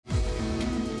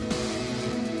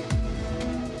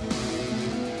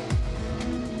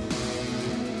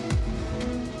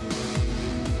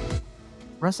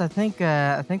Russ, I think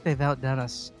they've outdone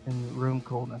us in room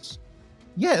coolness.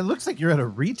 Yeah, it looks like you're at a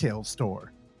retail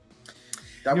store.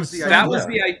 That was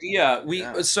the idea.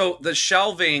 So the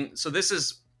shelving. So this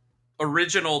is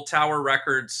original Tower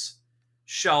Records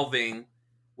shelving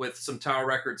with some Tower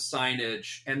Records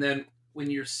signage, and then when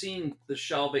you're seeing the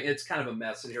shelving, it's kind of a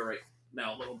mess in here right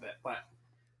now a little bit, but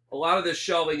a lot of this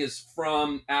shelving is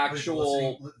from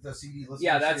actual the CD listening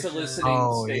yeah, that's station. a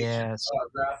listening station. Yes.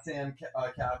 Rastan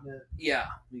cabinet. Yeah,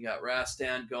 we got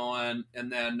Rastan going,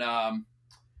 and then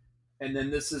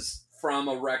this is from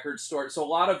a record store. So a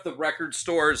lot of the record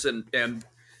stores and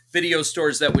video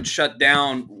stores that would shut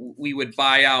down, we would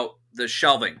buy out the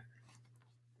shelving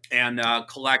and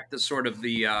collect the sort of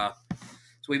the.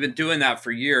 So we've been doing that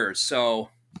for years. So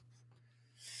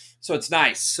it's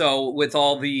nice. So with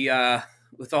all the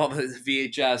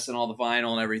VHS and all the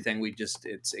vinyl and everything,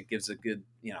 it gives a good,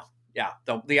 yeah.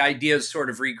 The idea is sort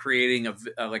of recreating a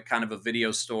like kind of a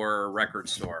video store or record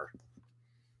store.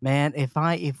 Man,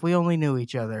 if we only knew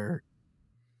each other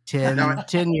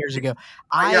 10 years ago.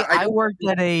 I worked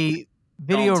at a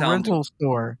video rental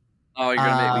store. Oh, you're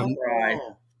gonna make me cry.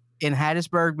 In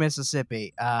Hattiesburg,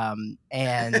 Mississippi.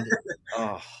 And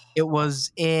it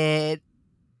was in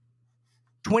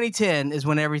 2010 is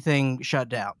when everything shut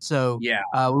down. So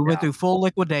we went through full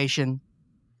liquidation.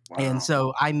 Wow. And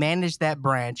so I managed that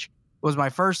branch. It was my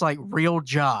first real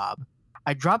job.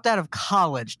 I dropped out of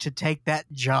college to take that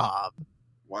job.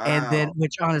 Wow. And then,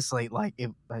 which honestly, I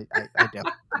definitely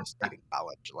stayed in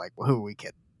college. Who are we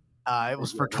kidding? It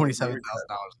was for $27,000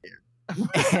 a year.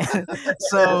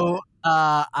 So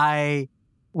I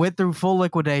went through full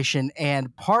liquidation,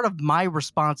 and part of my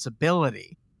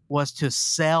responsibility was to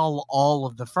sell all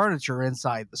of the furniture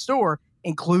inside the store,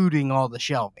 including all the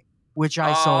shelving, which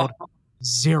I sold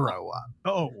zero of.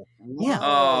 Oh, yeah.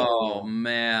 Oh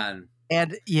man.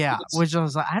 And which I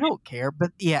was like, I don't care,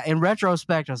 but in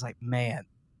retrospect, I was like, man,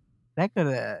 that could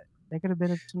have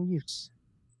been of some use.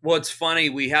 Well, it's funny.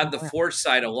 We had the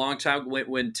foresight a long time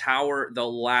when the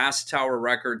last Tower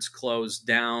Records closed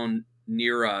down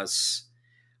near us.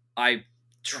 I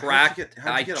tracked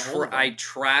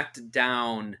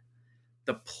down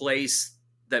the place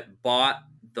that bought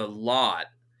the lot,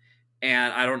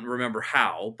 and I don't remember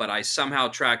how, but I somehow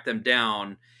tracked them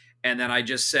down. And then I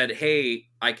just said, "Hey,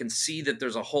 I can see that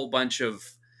there's a whole bunch of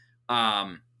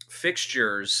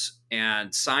fixtures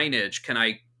and signage. Can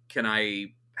I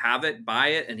have it, buy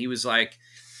it?" And he was like,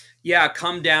 "Yeah,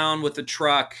 come down with the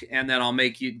truck, and then I'll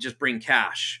make you just bring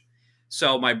cash."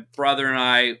 So my brother and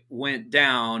I went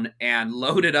down and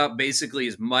loaded up basically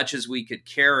as much as we could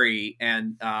carry,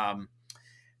 and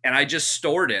I just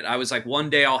stored it. I was like, one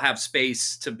day I'll have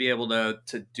space to be able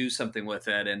to do something with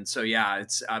it. And so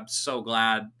I'm so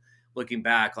glad, looking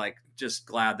back, just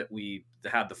glad that we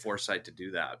had the foresight to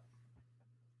do that.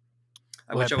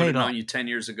 I wish I would have known you 10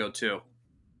 years ago too.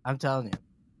 I'm telling you.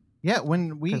 Yeah,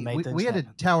 when we had a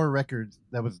Tower Records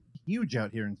that was huge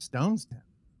out here in Stonestown.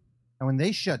 And when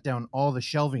they shut down all the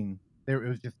shelving, it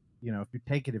was just, if you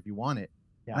take it if you want it.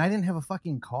 Yeah. And I didn't have a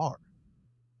fucking car.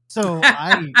 So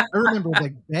I remember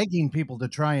begging people to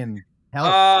try and help.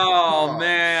 Oh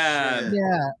man. Shit.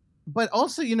 Yeah. But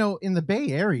also, in the Bay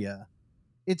Area,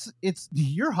 it's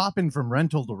you're hopping from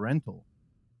rental to rental.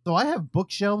 So I have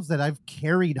bookshelves that I've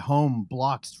carried home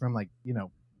blocks from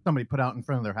somebody put out in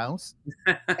front of their house.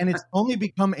 And it's only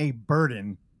become a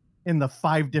burden in the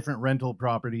 5 different rental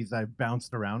properties I've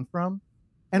bounced around from.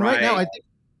 And right now I think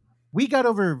we got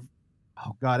over,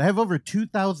 I have over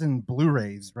 2,000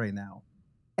 Blu-rays right now.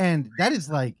 And that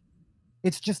is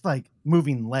it's just like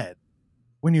moving lead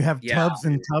when you have tubs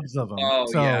and tubs of them. Oh,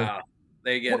 so, yeah.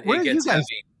 It gets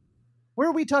heavy. Where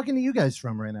are we talking to you guys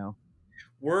from right now?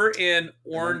 We're in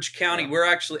Orange County. We're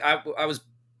actually, I was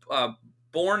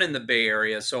born in the Bay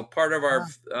Area. So part of our,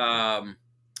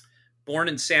 born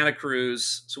in Santa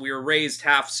Cruz. So we were raised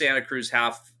half Santa Cruz,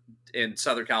 half in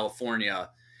Southern California.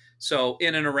 So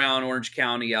in and around Orange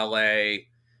County, LA.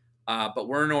 But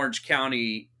we're in Orange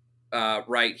County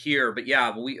right here. But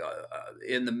we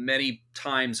in the many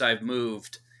times I've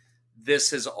moved,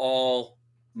 this has all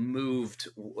moved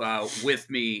with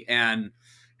me, and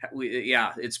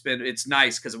it's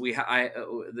nice because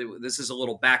this is a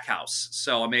little back house,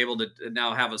 so I'm able to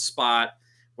now have a spot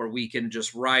where we can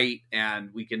just write and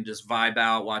we can just vibe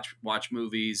out, watch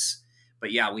movies.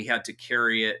 But we had to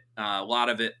carry it, a lot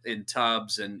of it in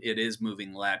tubs, and it is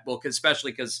moving lead. Well,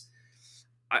 especially because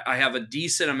I have a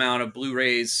decent amount of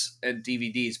Blu-rays and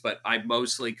DVDs, but I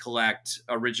mostly collect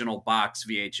original box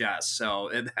VHS. So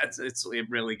it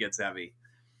really gets heavy.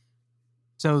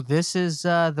 So this is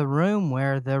the room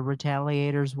where the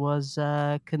Retaliators was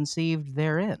conceived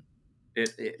therein.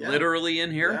 It Yeah. literally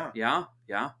in here. Yeah.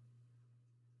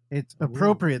 It's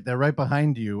appropriate that right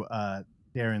behind you,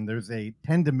 Darren, there's a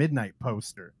 10 to midnight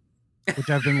poster, which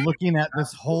I've been looking at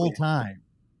this whole time.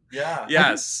 Yeah.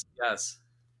 Yes.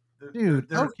 Dude,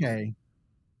 There's- okay.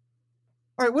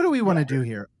 All right, what do we want to Yeah, do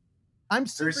here? I'm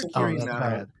super something curious that's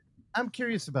about I'm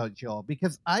curious about y'all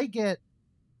because I get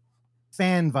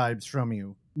fan vibes from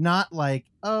you. Not like,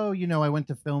 oh, I went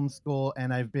to film school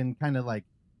and I've been kind of like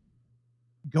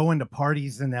going to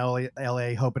parties in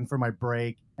LA hoping for my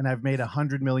break, and I've made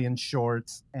 100 million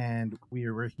shorts and we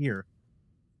were here.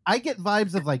 I get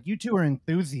vibes of like you two are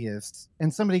enthusiasts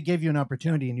and somebody gave you an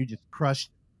opportunity and you just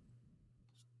crushed.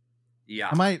 Yeah.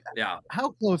 Am I? Yeah.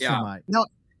 How close Yeah. am I? No,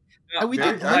 we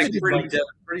very, did actually limited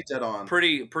pretty ones. dead on.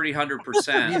 Pretty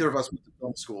 100%. Neither of us went to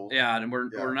film school. Yeah, and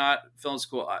we're not film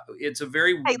school. It's a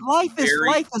very Hey, life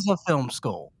is a film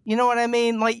school. You know what I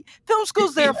mean? Like film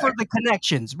school's there for the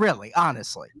connections, really,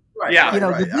 honestly. Right. Yeah. You know,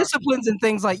 right, the disciplines and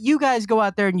things like you guys go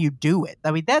out there and you do it.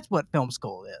 I mean, that's what film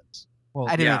school is. Well,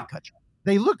 I didn't yeah. mean to cut you.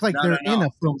 they look like No, they're no, in no.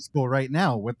 a film school right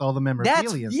now with all the That's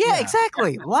memorabilia.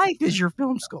 exactly. Life is your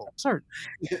film school. Certainly.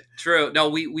 True. No,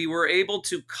 we were able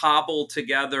to cobble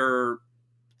together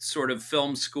sort of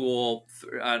film school.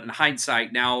 In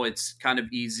hindsight, now it's kind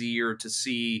of easier to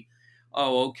see.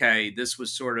 Oh, okay, this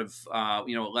was sort of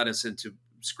it led us into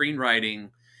screenwriting.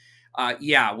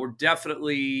 Yeah, we're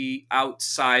definitely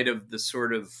outside of the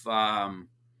sort of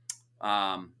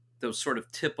those sort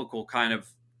of typical kind of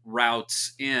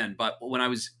routes in. But when I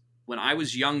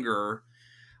was younger,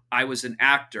 I was an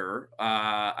actor.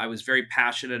 I was very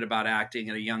passionate about acting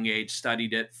at a young age,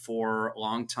 studied it for a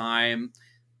long time,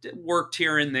 worked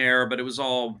here and there, but it was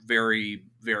all very,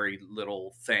 very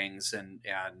little things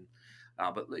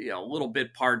but little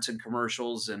bit parts and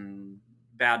commercials and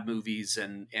bad movies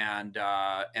and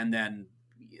then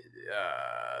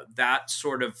that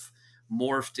sort of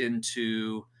morphed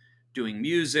into doing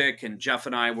music, and Jeff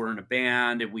and I were in a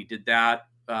band and we did that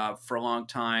for a long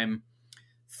time.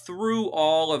 Through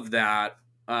all of that,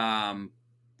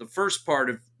 the first part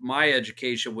of my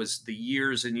education was the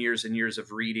years and years and years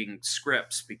of reading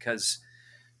scripts, because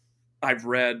I've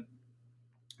read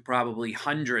probably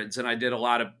hundreds, and I did a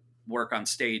lot of work on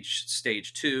stage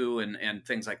 2 and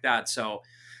things like that. So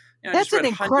I That's just read an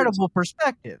incredible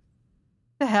perspective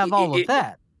to have all of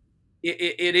that.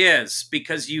 It is,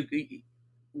 because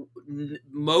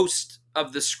most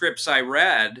of the scripts I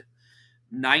read,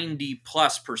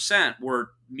 90+%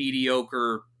 were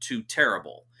mediocre to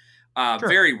terrible. Sure.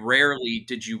 Very rarely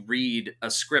did you read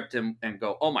a script and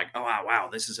go, oh wow,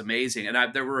 this is amazing.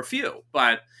 And there were a few,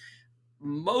 but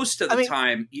most of the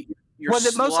time, you're was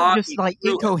it mostly just like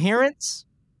incoherence?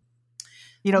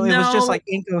 It was just like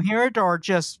incoherent, or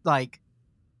just like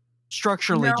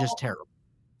structurally just terrible.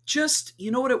 Just,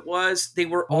 you know what it was? They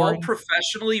were all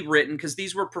professionally written, because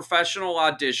these were professional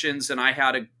auditions, and I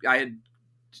had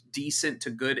decent to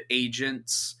good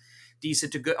agents,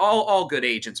 all good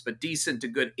agents, but decent to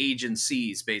good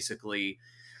agencies, basically.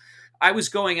 I was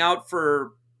going out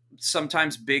for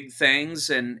sometimes big things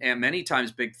and many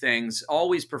times big things,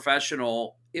 always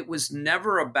professional. It was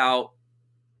never about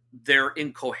their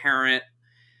incoherent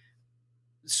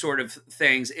sort of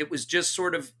things. It was just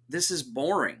sort of, this is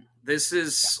boring. This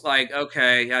is like,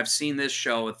 okay, I've seen this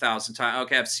show 1,000 times.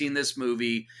 Okay, I've seen this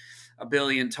movie 1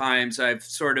 billion times. I've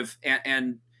sort of,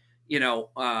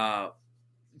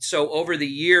 so over the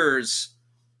years,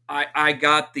 I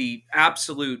got the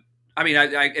absolute,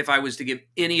 if I was to give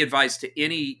any advice to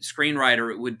any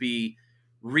screenwriter, it would be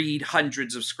read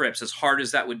hundreds of scripts, as hard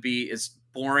as that would be, as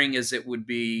boring as it would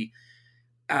be,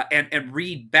 and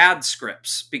read bad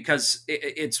scripts, because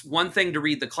it's one thing to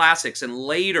read the classics, and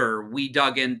later we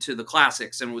dug into the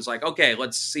classics and was like, okay,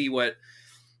 let's see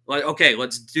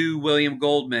let's do William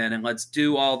Goldman, and let's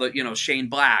do all the, Shane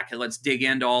Black, and let's dig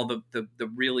into all the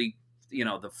really,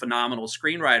 the phenomenal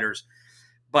screenwriters.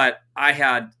 But I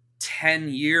had 10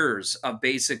 years of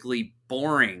basically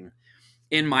boring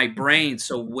in my brain.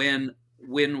 So when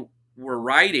we're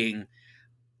writing,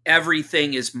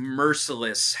 everything is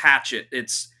merciless hatchet.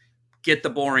 It's get the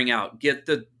boring out, get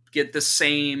the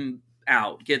same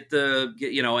out,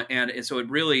 and so it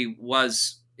really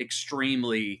was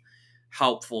extremely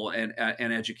helpful and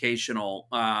educational.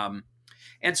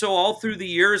 And so all through the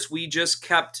years, we just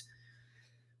kept,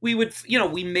 we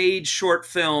made short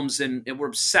films and we're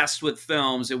obsessed with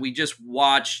films, and we just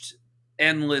watched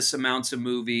endless amounts of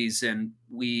movies, and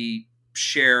we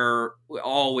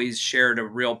always shared a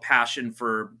real passion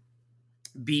for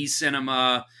B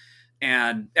cinema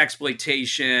and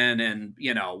exploitation, and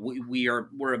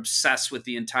we're obsessed with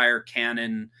the entire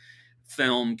Canon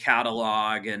film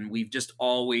catalog, and we've just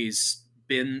always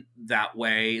been that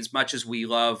way as much as we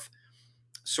love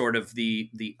sort of the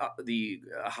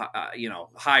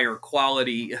higher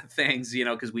quality things,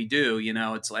 because we do,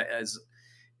 it's like, as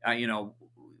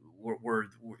we're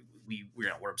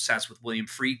obsessed with William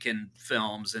Friedkin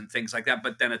films and things like that.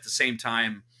 But then at the same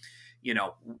time,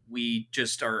 we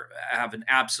just have an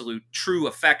absolute true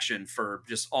affection for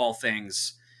just all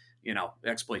things,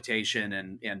 exploitation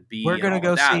and B. We're gonna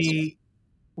go see.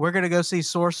 We're gonna go see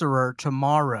Sorcerer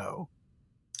tomorrow.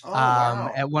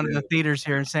 At one of the theaters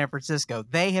here in San Francisco.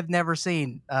 They have never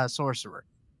seen Sorcerer.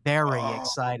 Very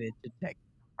excited to take.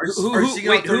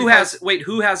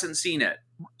 Who hasn't seen it?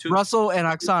 Russell and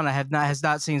Oksana has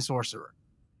not seen Sorcerer.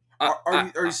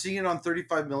 Are you seeing it on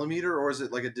 35 millimeter or is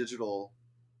it like a digital?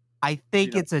 I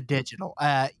think it's a digital.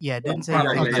 It didn't say.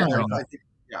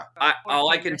 All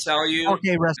I can tell you.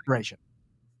 4K restoration.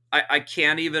 I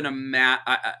can't even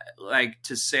imagine.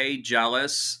 To say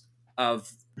jealous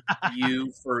of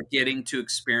you for getting to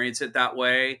experience it that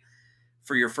way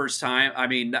for your first time. I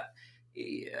mean,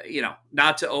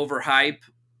 not to overhype,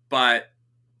 but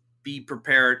be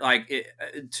prepared.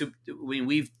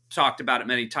 We've talked about it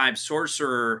many times.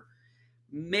 Sorcerer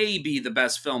may be the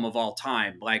best film of all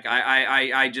time. Like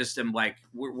I just am like,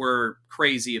 we're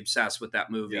crazy obsessed with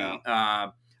that movie.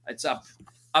 Yeah. It's up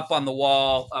on the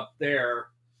wall up there,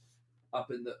 up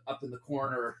in the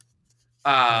corner.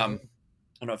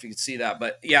 I don't know if you can see that,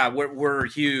 but yeah, we're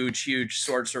huge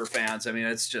Sorcerer fans. I mean,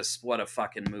 it's just what a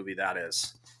fucking movie that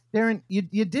is. Darren,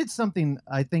 you did something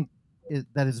I think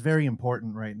that is very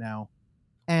important right now,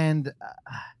 and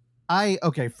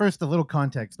first a little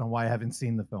context on why I haven't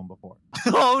seen the film before.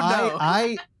 Oh no!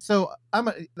 I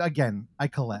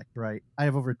collect, right? I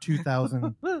have over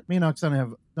 2,000. Me and Oksana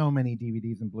have so many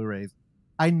DVDs and Blu-rays.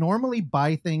 I normally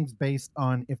buy things based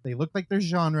on if they look like their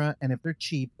genre and if they're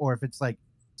cheap, or if it's like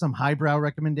some highbrow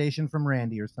recommendation from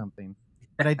Randy or something,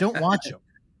 but I don't watch them.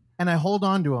 And I hold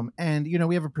on to them. And,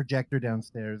 we have a projector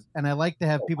downstairs, and I like to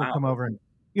have people come over and,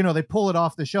 they pull it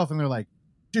off the shelf and they're like,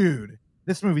 dude,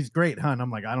 this movie's great, huh? And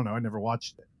I'm like, I don't know. I never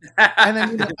watched it. And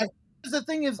then, the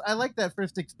thing is, I like that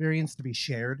first experience to be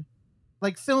shared.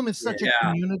 Like, film is such a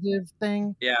communicative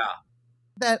thing. Yeah.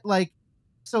 That,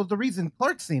 so the reason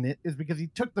Clark's seen it is because he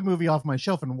took the movie off my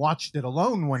shelf and watched it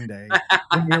alone one day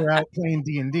when we were out playing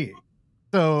D&D.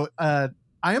 So I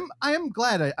am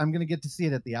glad I'm going to get to see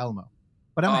it at the Alamo,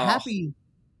 but I'm happy,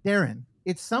 Darren.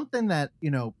 It's something that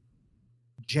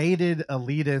jaded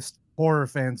elitist horror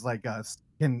fans like us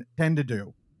can tend to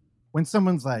do. When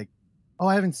someone's like, "Oh,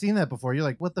 I haven't seen that before," you're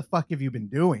like, "What the fuck have you been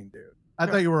doing, dude? I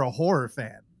thought you were a horror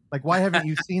fan. Like, why haven't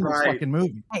you seen this fucking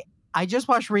movie?" Hey, I just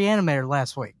watched Reanimator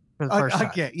last week for the first time.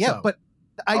 Okay, yeah, so. But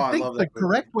I think the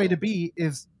correct way to be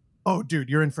is, "Oh, dude,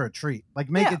 you're in for a treat. Like,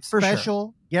 make it special.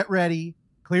 Sure. Get ready."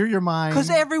 Clear your mind. Because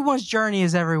everyone's journey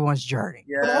is everyone's journey.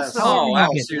 Yes.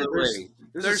 Absolutely.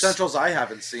 There's essentials I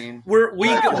haven't seen. We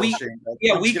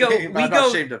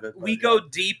go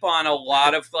deep on a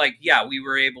lot of we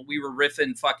were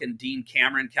riffing fucking Dean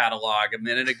Cameron catalog a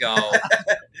minute ago.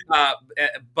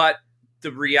 But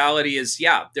the reality is,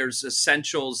 there's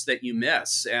essentials that you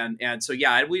miss, and so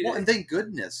and thank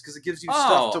goodness, because it gives you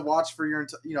stuff to watch for your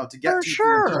to get to sure.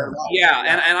 your entire life.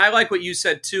 And I like what you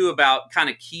said too about kind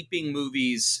of keeping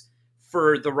movies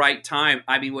for the right time.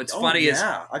 I mean, what's funny is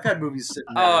I've had movies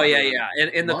sitting there. And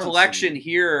in the collection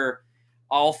here,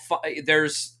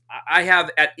 I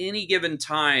have at any given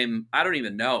time, I don't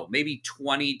even know, maybe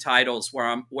 20 titles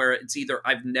where it's either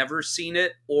I've never seen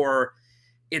it or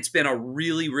it's been a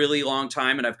really, really long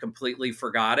time and I've completely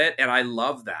forgot it. And I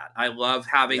love that. I love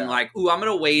having I'm going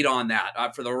to wait on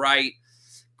that for the right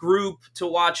group to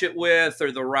watch it with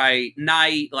or the right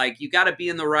night. Like, you got to be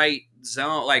in the right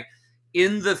zone. Like,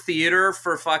 in the theater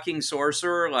for fucking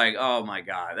Sorcerer, oh my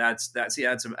God, I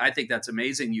think that's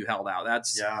amazing you held out.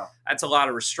 That's a lot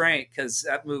of restraint, because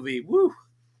that movie, woo.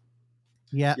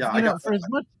 Yeah. For as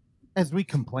much as we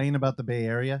complain about the Bay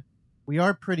Area, we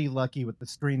are pretty lucky with the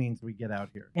screenings we get out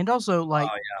here. And also,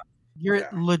 you're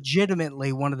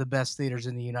legitimately one of the best theaters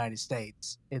in the United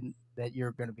States that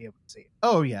you're going to be able to see it.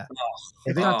 Oh, yeah.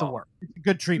 It's not to work. It's a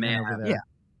good treatment over there. Yeah.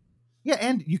 Yeah,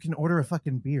 and you can order a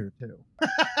fucking beer, too.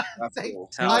 That's cool.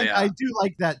 I do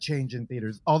like that change in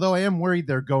theaters, although I am worried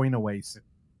they're going away soon.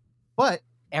 But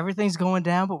everything's going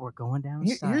down, but we're going down.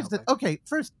 Here's the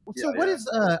first. So what is?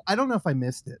 I don't know if I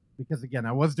missed it, because again,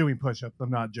 I was doing push-ups. I'm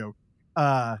not joking.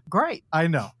 Great. I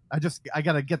know. I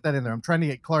got to get that in there. I'm trying to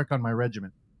get Clark on my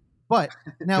regimen. But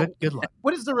now, good luck.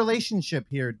 What is the relationship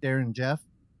here, Darren and Jeff?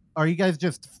 Are you guys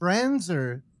just friends,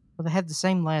 or? Well, they have the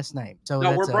same last name, so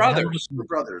no, we're brothers. We're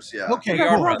brothers. Yeah. Okay, we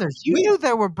are brothers. You knew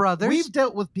they were brothers. We've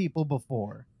dealt with people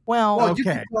before. Well,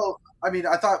 okay. I mean,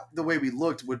 I thought the way we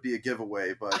looked would be a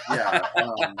giveaway, but yeah,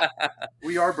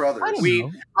 we are brothers.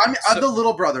 I'm the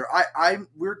little brother.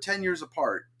 We're 10 years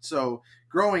apart. So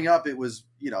growing up, it was,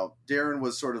 Darren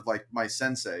was sort of like my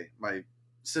sensei, my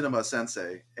cinema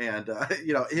sensei, and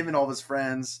him and all of his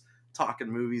friends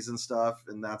talking movies and stuff,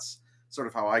 and that's sort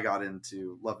of how I got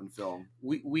into loving film.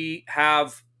 We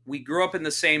grew up in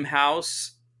the same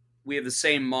house. We have the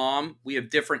same mom. We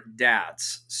have different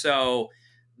dads. So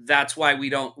that's why we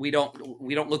don't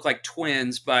look like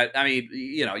twins. But I mean,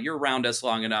 you're around us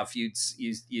long enough. You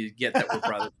get that we're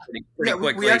brothers pretty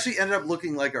quickly. We actually ended up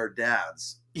looking like our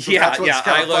dads. So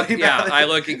I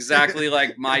look exactly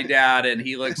like my dad, and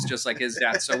he looks just like his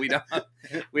dad. So we don't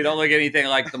look anything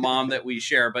like the mom that we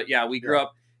share. But yeah, we grew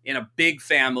up in a big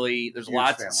family. There's Huge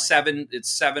lots. family.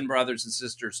 It's 7 brothers and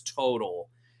sisters total.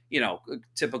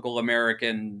 Typical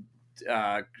American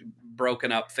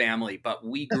broken up family, but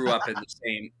we grew up in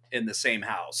the same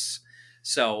house.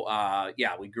 So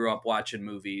we grew up watching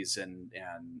movies and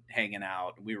hanging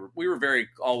out. We were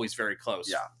always very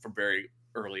close from very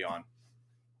early on.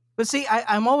 But see,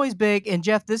 I'm always big, and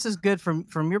Jeff, this is good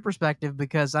from your perspective,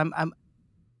 because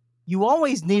you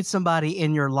always need somebody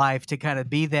in your life to kind of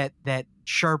be that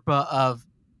Sherpa of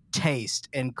taste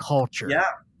and culture. Yeah.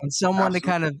 And someone Absolutely. to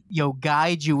kind of,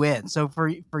 guide you in. So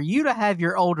for you to have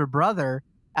your older brother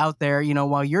out there,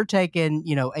 while you're taking,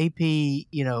 AP,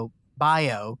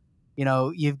 bio,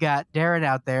 you've got Darren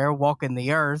out there walking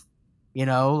the earth,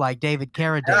 like David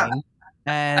Carradine. Yeah.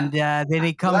 And then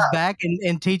he comes back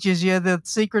and teaches you the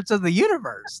secrets of the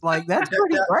universe. Like, that's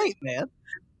pretty great, man.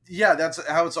 Yeah, that's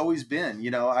how it's always been.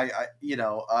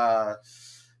 That's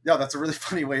a really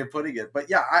funny way of putting it.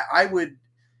 But yeah, I would,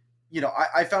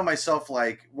 I found myself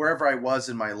like wherever I was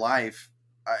in my life,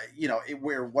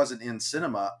 where it wasn't in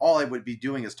cinema, all I would be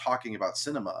doing is talking about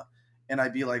cinema. And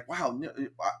I'd be like, wow,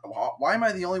 why am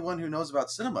I the only one who knows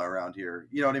about cinema around here?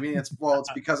 You know what I mean? It's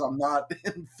because I'm not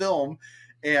in film.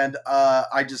 And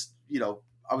I just,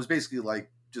 I was basically like,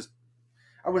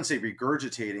 I wouldn't say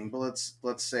regurgitating, but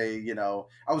let's say,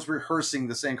 I was rehearsing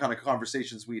the same kind of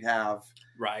conversations we'd have,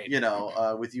 right?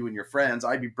 With you and your friends.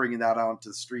 I'd be bringing that out to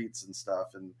the streets and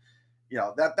stuff. And,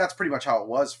 that's pretty much how it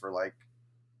was for like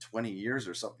 20 years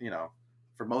or something,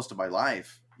 for most of my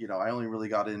life. I only really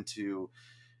got into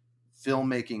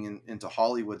filmmaking and into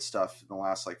Hollywood stuff in the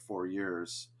last like 4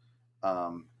 years.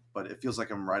 But it feels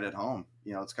like I'm right at home.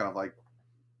 It's kind of like,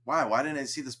 wow, why didn't I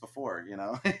see this before?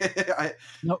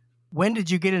 When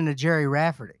did you get into Jerry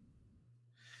Rafferty?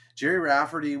 Jerry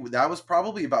Rafferty, that was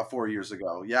probably about 4 years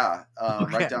ago. Yeah.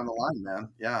 Okay. Right down the line, man.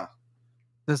 Yeah.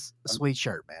 This sweet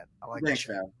shirt, man. I like Thanks,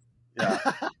 the shirt. man. Yeah.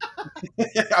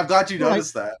 I'm glad you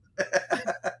noticed that.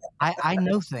 I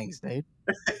know things, dude.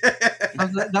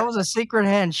 That was a secret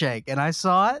handshake, and I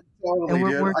saw it. Totally, and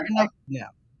dude. we're connected now.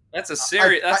 That's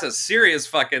a serious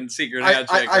fucking secret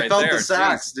handshake I right felt there. the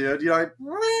sax, dude. We did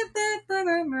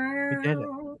it.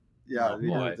 Yeah, we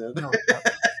boy. did. All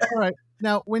right.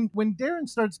 Now, when Darren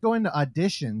starts going to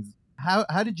auditions, how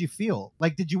did you feel?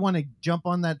 Like, did you want to jump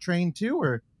on that train too,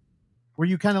 or were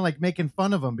you kind of like making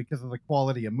fun of him because of the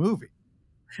quality of movie?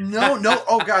 No.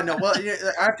 Oh God, no. Well,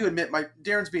 I have to admit,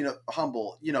 Darren's being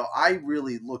humble. I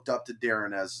really looked up to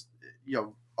Darren as,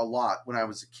 a lot when I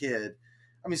was a kid.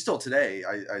 I mean, still today,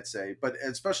 I'd say, but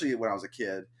especially when I was a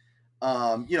kid.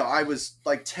 I was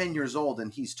like 10 years old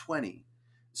and he's 20.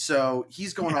 So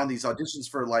he's going on these auditions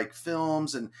for like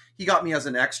films, and he got me as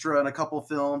an extra in a couple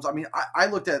films. I mean, I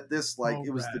looked at this like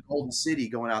it was the Golden City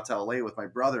going out to LA with my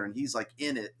brother, and he's like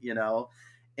in it,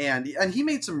 and he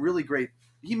made some really great.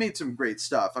 He made some great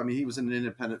stuff. I mean, he was in an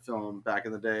independent film back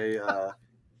in the day.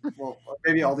 Well,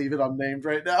 maybe I'll leave it unnamed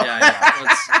right now. Yeah.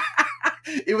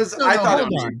 It was. No, I thought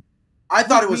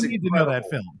it was. We need to know that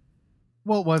film.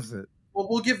 What was it? Well,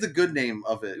 we'll give the good name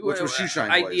of it, which was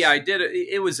Shoeshine Boys. I did it.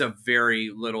 It was a very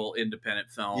little independent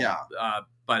film. Yeah.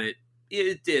 But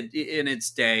it did in its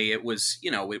day. It was,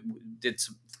 it did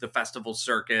the festival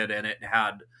circuit, and it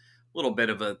had a little bit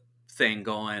of a thing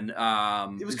going.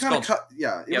 It was kind of cut.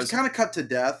 Yeah, it was kind of cut to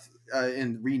death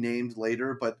and renamed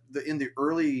later. But in the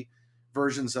early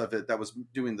versions of it that was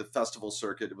doing the festival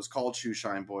circuit, it was called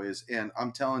Shoeshine Boys. And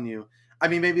I'm telling you, I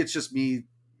mean, maybe it's just me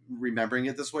remembering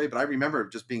it this way, but I remember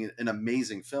it just being an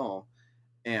amazing film.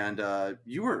 And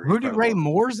you were Rudy Ray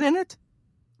Moore's in it.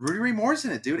 Rudy Ray Moore's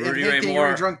in it, dude. Rudy and Ray Hank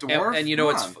Moore, Drunk Dwarf. And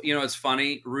it's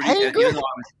funny. Rudy, Hank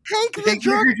the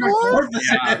Drunk Dwarf.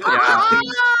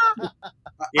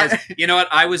 Yes. You know what?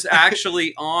 I was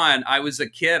actually I was a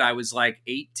kid. I was like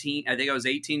 18. I think I was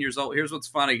 18 years old. Here's what's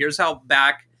funny. Here's how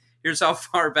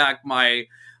far back my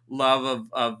love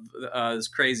of this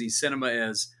crazy cinema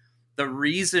is. The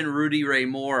reason Rudy Ray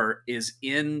Moore is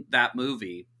in that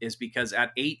movie is because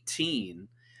at 18,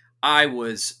 I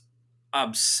was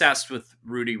obsessed with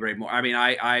Rudy Ray Moore. I mean,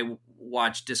 I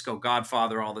watched Disco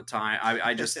Godfather all the time.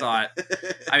 I just thought,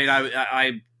 I mean,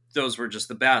 I those were just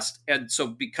the best. And so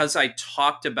because I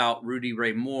talked about Rudy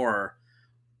Ray Moore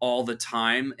all the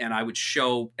time, and I would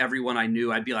show everyone I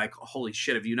knew, I'd be like, holy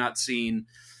shit, have you not seen,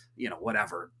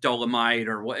 whatever, Dolomite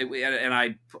or what? And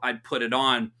I'd put it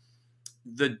on.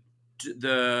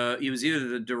 He was either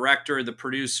the director or the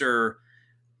producer,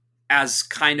 as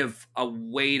kind of a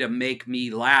way to make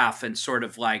me laugh, and sort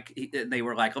of like, they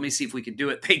were like, let me see if we can do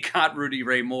it. They got Rudy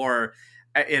Ray Moore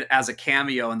as a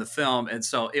cameo in the film. And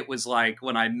so it was like,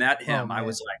 when I met him, I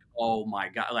was like, oh my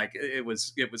God, like it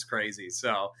was crazy.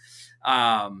 So,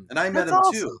 and I met him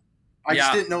too. I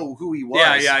just didn't know who he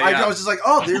was. Yeah. I was just like,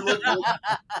 oh, dude, look,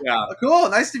 yeah, cool.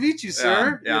 Nice to meet you,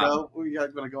 sir. Yeah. We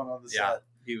got going on the set.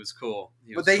 He was cool.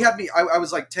 They had me, I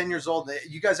was like 10 years old.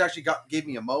 You guys actually gave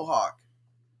me a mohawk,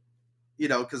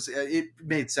 because it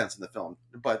made sense in the film.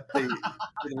 But there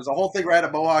was a whole thing where I had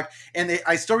a mohawk. And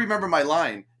I still remember my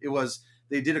line. It was,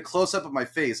 they did a close up of my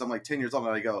face. I'm like 10 years old.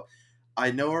 And I go, I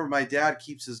know where my dad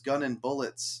keeps his gun and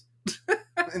bullets.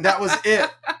 And that was it.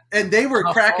 And they were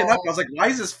cracking up. I was like, why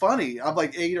is this funny? I'm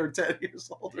like 8 or 10 years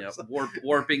old. Yeah,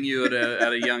 warping you at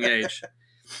a young age.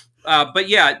 But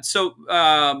yeah, so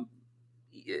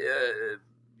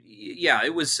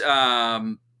it was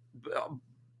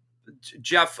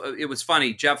Jeff. It was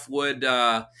funny. Jeff would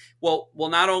well,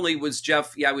 not only was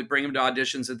Jeff, we'd bring him to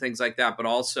auditions and things like that, but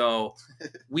also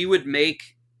we would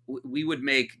make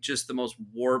just the most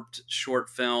warped short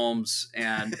films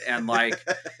and like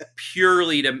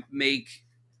purely to make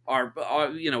our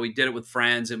we did it with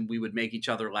friends, and we would make each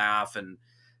other laugh. And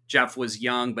Jeff was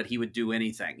young, but he would do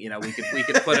anything. We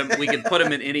could put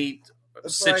him in any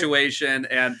situation,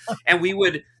 and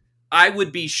I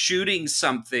would be shooting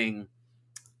something,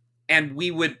 and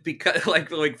we would, because like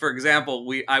for example,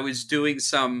 it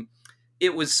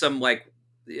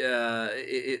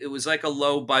was like a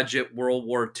low budget World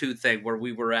War II thing where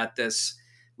we were on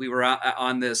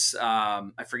this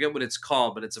I forget what it's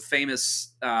called, but it's a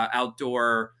famous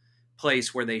outdoor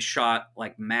place where they shot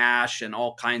like MASH and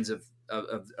all kinds of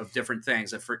different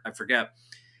things. I forget.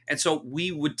 And so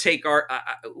we would take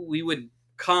I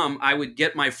would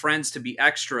get my friends to be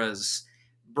extras,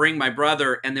 bring my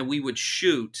brother, and then we would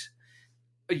shoot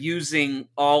using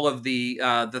all of the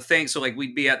things. So like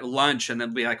we'd be at lunch and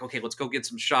then be like, okay, let's go get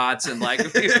some shots, and like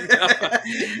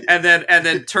and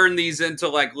then turn these into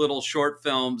like little short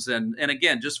films, and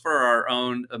again, just for our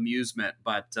own amusement.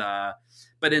 But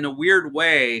in a weird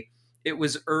way, it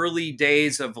was early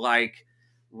days of like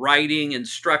writing and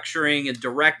structuring and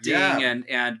directing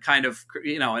and kind of,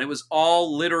 and it was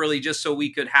all literally just so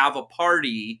we could have a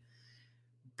party,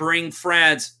 bring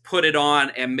friends, put it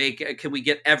on, and can we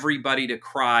get everybody to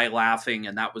cry laughing?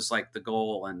 And that was like the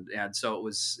goal. And so it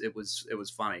was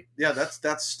funny. Yeah.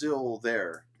 That's still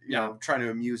there, trying to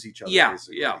amuse each other. Yeah.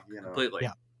 Basically, Yeah. Completely.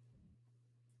 Yeah.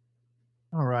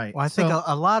 All right. Well, I think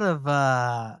a lot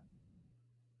of,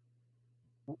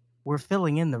 we're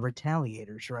filling in the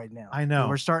Retaliators right now. I know.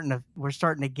 We're starting to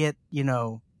get,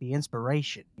 the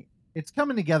inspiration. It's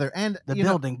coming together, and the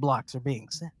building blocks are being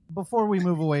set. Before we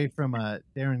move away from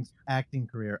Darren's acting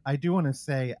career, I do want to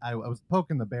say I was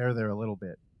poking the bear there a little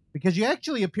bit, because you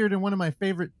actually appeared in one of my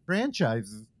favorite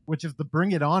franchises, which is the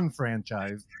Bring It On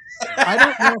franchise. I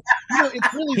don't know.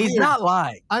 It's really He's weird. not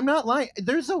lying. I'm not lying.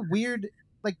 There's a weird,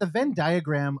 like the Venn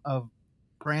diagram of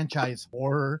franchise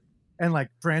horror and like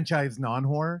franchise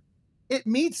non-horror. It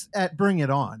meets at Bring It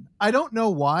On. I don't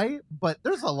know why, but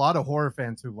there's a lot of horror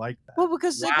fans who like that. Well,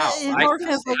 because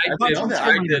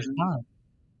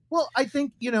Well, I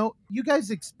think, you guys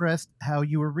expressed how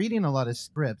you were reading a lot of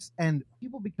scripts, and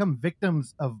people become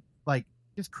victims of like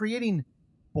just creating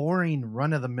boring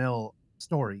run-of-the-mill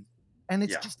stories. And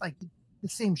it's just like the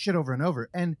same shit over and over.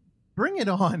 And Bring It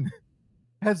On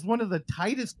has one of the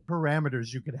tightest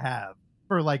parameters you could have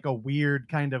for like a weird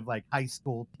kind of like high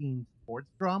school teen sports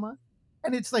drama.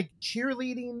 And it's like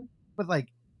cheerleading, but like,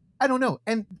 I don't know.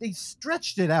 And they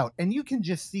stretched it out, and you can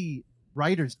just see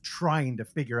writers trying to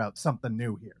figure out something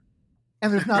new here.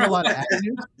 And there's not a lot of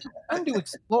avenues. It's fun to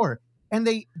explore. And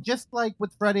they, just like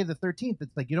with Friday the 13th,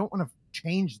 it's like you don't want to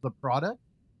change the product,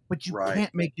 but you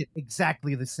can't make it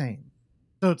exactly the same.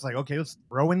 So it's like, okay, let's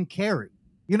throw in Carrie.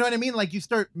 You know what I mean? Like you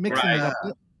start mixing it up.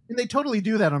 And they totally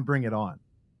do that on Bring It On.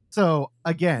 So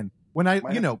again, when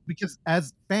because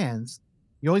as fans,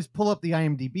 you always pull up the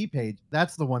IMDb page.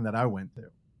 That's the one that I went to.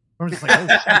 I'm just like, oh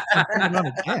shit, I'm Bring It On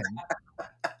again.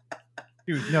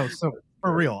 Dude, no, so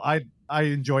for real, I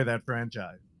enjoy that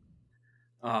franchise.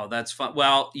 Oh, that's fun.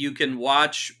 Well, you can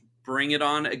watch Bring It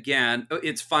On Again.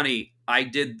 It's funny. I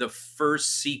did the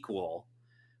first sequel,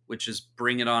 which is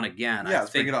Bring It On Again. Yeah, I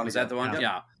it's Bring think It On was Again. that the one? Yep.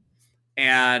 Yeah.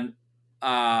 And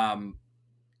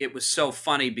it was so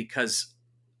funny because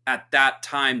at that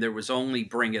time there was only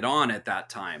Bring It On at that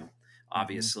time,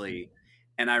 obviously.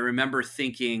 And I remember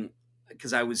thinking,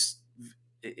 because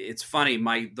it's funny,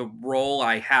 the role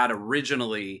I had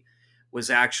originally was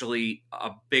actually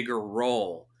a bigger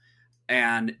role,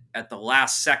 and at the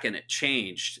last second it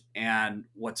changed. And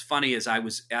what's funny is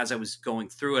as I was going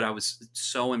through it, I was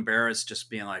so embarrassed, just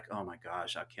being like, oh my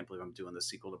gosh, I can't believe I'm doing the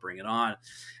sequel to Bring It On.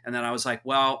 And then I was like,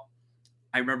 well,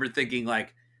 I remember thinking,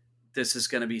 like, this is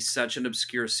going to be such an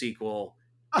obscure sequel.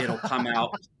 It'll come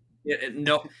out.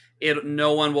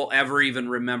 No one will ever even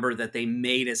remember that they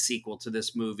made a sequel to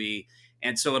this movie.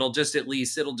 And so it'll just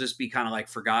be kind of like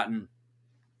forgotten.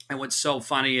 And what's so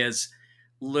funny is,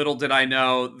 little did I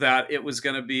know that it was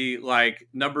going to be like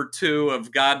number 2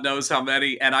 of God knows how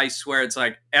many. And I swear it's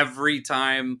like every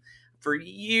time for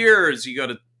years you go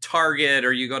to Target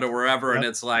or you go to wherever, and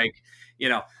it's like,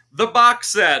 the box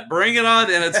set, Bring It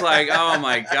On. And it's like, oh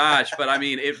my gosh. But I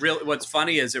mean, what's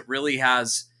funny is it really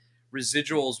has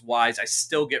residuals wise. I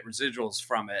still get residuals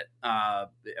from it. I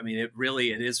mean, it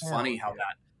is funny how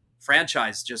that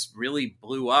franchise just really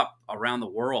blew up around the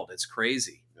world. It's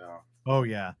crazy. Yeah. Oh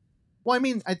yeah. Well, I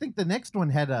mean, I think the next one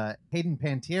had Hayden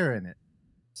Panettiere in it,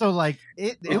 so like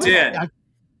it did.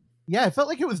 Yeah, it felt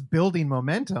like it was building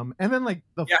momentum, and then like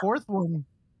the fourth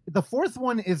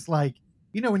one is like,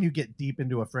 when you get deep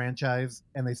into a franchise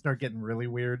and they start getting really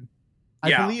weird.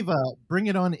 I believe Bring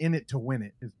It On, In It to Win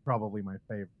It is probably my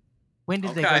favorite. When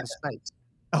did they go to space?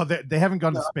 Oh, they haven't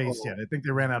gone to space yet. I think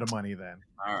they ran out of money then.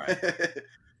 All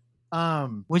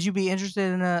right. Would you be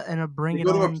interested in a Bring It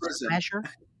On smasher?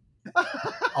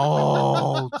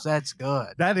 Oh, that's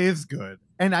good. That is good.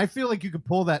 And I feel like you could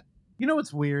pull that. You know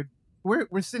what's weird?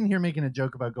 We're sitting here making a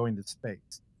joke about going to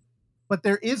space. But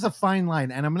there is a fine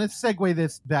line, and I'm going to segue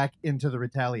this back into the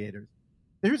Retaliators.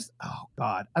 Oh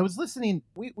God, I was listening.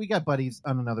 We got buddies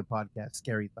on another podcast,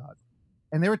 Scary Thought,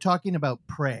 and they were talking about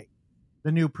Prey,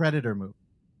 the new Predator movie.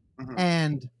 Mm-hmm.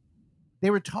 And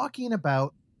they were talking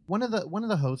about one of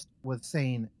the hosts was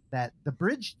saying that the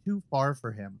bridge too far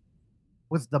for him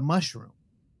was the mushroom.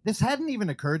 This hadn't even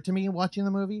occurred to me watching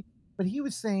the movie, but he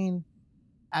was saying,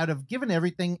 out of given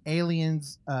everything,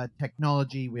 aliens,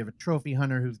 technology, we have a trophy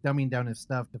hunter who's dumbing down his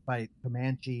stuff to fight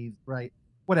Comanches, right?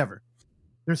 Whatever.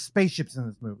 There's spaceships in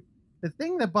this movie. The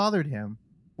thing that bothered him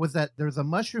was that there's a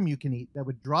mushroom you can eat that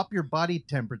would drop your body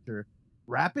temperature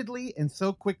rapidly and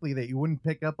so quickly that you wouldn't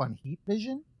pick up on heat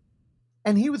vision.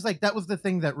 And he was like, that was the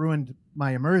thing that ruined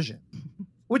my immersion,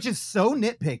 which is so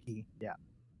nitpicky. Yeah.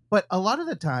 But a lot of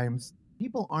the times,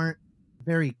 people aren't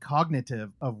very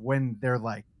cognitive of when they're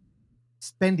like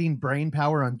spending brain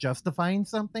power on justifying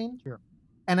something. Sure.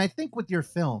 And I think with your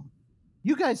film,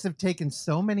 you guys have taken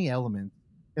so many elements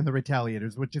in the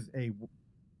Retaliators, which is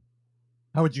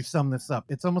how would you sum this up?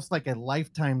 It's almost like a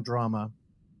Lifetime drama.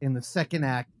 In the second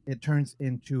act, it turns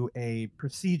into a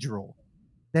procedural.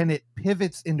 Then it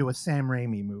pivots into a Sam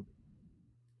Raimi movie.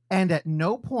 And at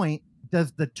no point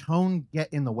does the tone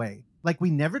get in the way. Like,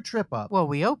 we never trip up. Well,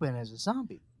 we open as a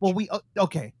zombie. Well,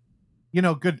 okay.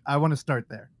 Good. I want to start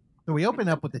there. So we open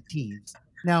up with the tease.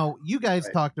 Now, you guys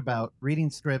talked about reading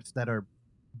scripts that are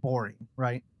boring,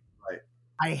 right? Right.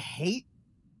 I hate...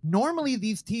 Normally,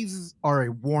 these teases are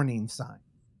a warning sign.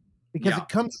 Because it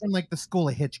comes from, like, the school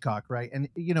of Hitchcock, right? And,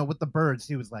 with the birds,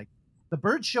 he was like, the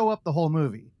birds show up the whole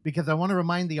movie. Because I want to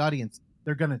remind the audience,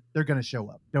 they're gonna show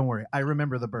up. Don't worry. I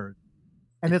remember the birds.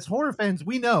 And as horror fans,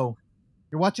 we know...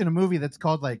 You're watching a movie that's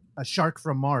called, like, A Shark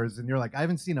from Mars, and you're like, I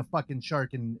haven't seen a fucking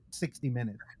shark in 60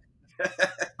 minutes.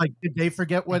 Like, did they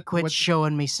forget what... Quit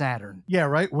showing me Saturn. Yeah,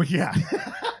 right? Well, yeah.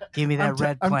 Give me that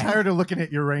red planet. I'm tired of looking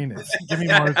at Uranus. Give me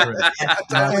Mars.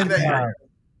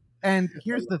 And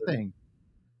here's the thing.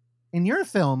 In your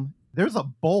film, there's a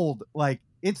bold, like,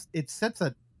 it sets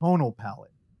a tonal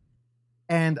palette.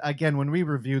 And, again, when we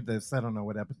reviewed this, I don't know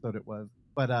what episode it was,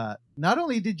 but not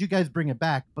only did you guys bring it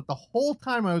back, but the whole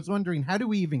time I was wondering, how do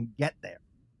we even get there?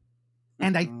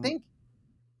 And I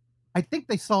think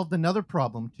they solved another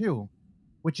problem too,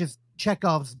 which is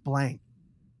Chekhov's blank.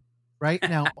 Right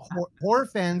now, horror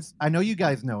fans, I know you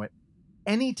guys know it.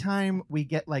 Anytime we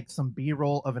get like some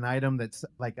B-roll of an item that's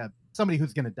like somebody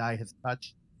who's going to die has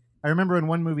touched. I remember in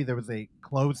one movie there was a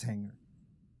clothes hanger,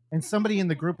 and somebody in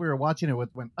the group we were watching it with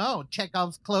went, "Oh,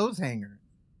 Chekhov's clothes hanger,"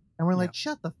 and we're like,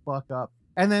 "Shut the fuck up."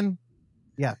 And then,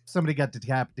 somebody got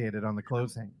decapitated on the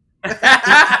clothes hanger.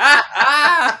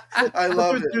 I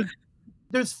love it.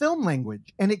 There's film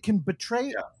language, and it can betray.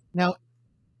 Yeah. Now,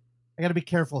 got to be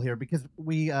careful here because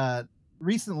we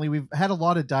recently we've had a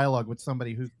lot of dialogue with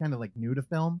somebody who's kind of like new to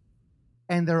film,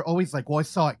 and they're always like, "Well, I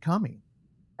saw it coming,"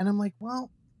 and I'm like,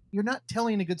 "Well, you're not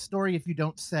telling a good story if you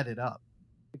don't set it up,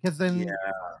 because then,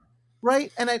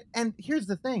 right?" And here's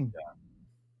the thing: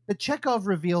 the Chekhov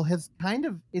reveal has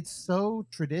it's so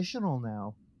traditional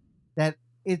now that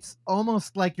it's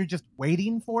almost like you're just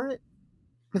waiting for it,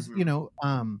 because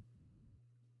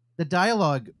the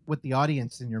dialogue with the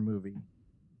audience in your movie,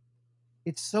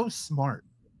 it's so smart.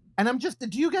 And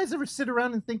do you guys ever sit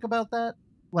around and think about that?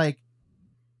 Like,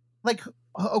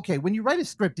 okay, when you write a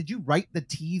script, did you write the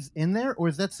tease in there, or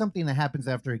is that something that happens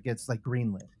after it gets like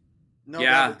greenlit? No,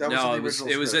 yeah, that was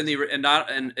it was in the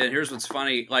and here's what's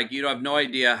funny, like you have no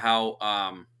idea how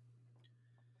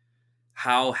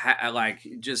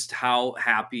just how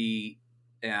happy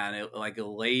and like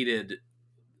elated,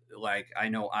 like I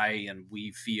know and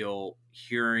we feel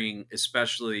hearing,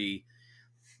 especially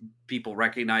people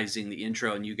recognizing the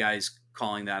intro and you guys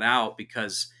calling that out,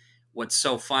 because what's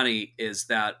so funny is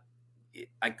that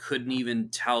I couldn't even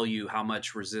tell you how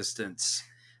much resistance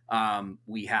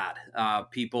we had.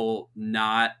 People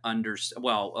not understand,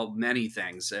 many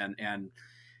things, and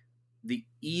the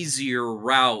easier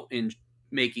route in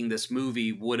making this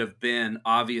movie would have been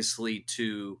obviously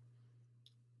to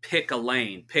pick a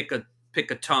lane, pick a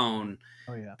tone,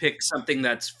 pick something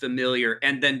that's familiar,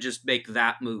 and then just make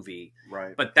that movie.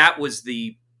 Right. But that was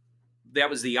the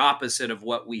opposite of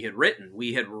what we had written.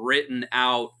 We had written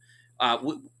out.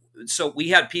 So we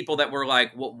had people that were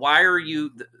like, well, "Why are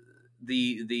you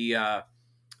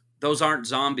those aren't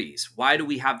zombies? Why do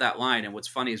we have that line?" And what's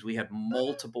funny is we had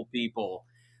multiple people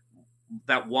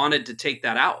that wanted to take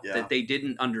that out, that they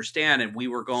didn't understand, and we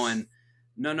were going,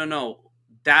 no,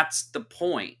 that's the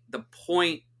point. The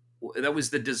point that was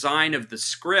the design of the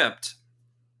script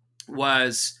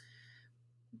was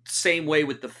same way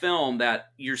with the film,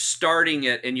 that you're starting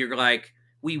it and you're like,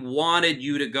 we wanted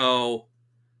you to go,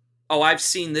 oh, I've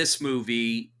seen this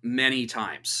movie many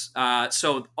times.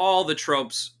 So all the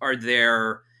tropes are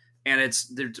there, and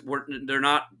we're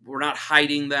not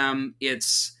hiding them.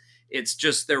 It's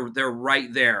just they're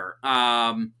right there.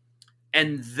 And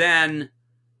then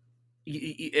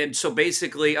and so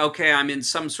basically, okay, I'm in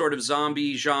some sort of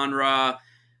zombie genre.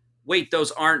 Wait,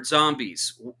 those aren't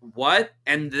zombies. What?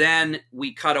 And then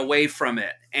we cut away from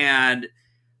it. And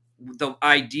the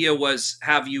idea was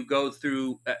have you go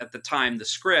through, at the time, the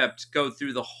script, go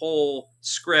through the whole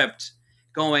script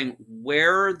going,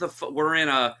 we're in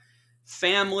a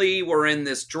family, we're in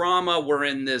this drama, we're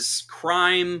in this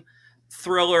crime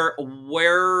thriller,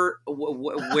 where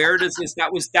does this,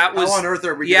 that was how on earth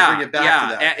are we going to bring it back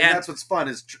to that? And that's what's fun,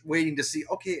 is waiting to see,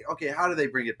 okay, how do they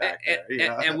bring it back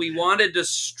there? And we wanted to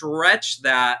stretch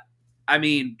that, I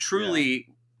mean, truly,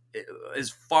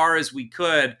 as far as we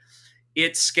could.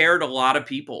 It scared a lot of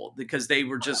people because they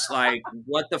were just like,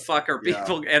 what the fuck are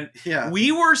people? And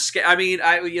we were scared. I mean,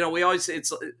 we always,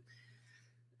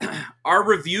 our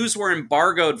reviews were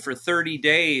embargoed for 30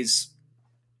 days,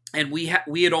 and we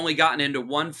had only gotten into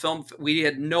one film. We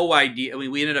had no idea. I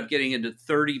mean, we ended up getting into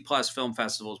 30 plus film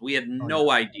festivals. We had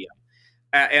no idea.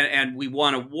 And we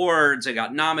won awards and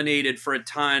got nominated for a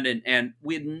ton, and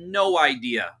we had no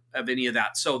idea of any of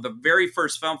that. So the very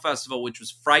first film festival, which was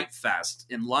Fright Fest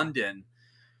in London,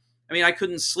 I mean, I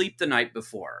couldn't sleep the night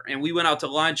before, and we went out to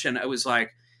lunch, and I was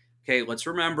like, okay, let's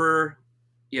remember,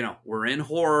 we're in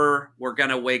horror. We're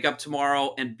going to wake up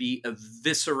tomorrow and be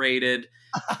eviscerated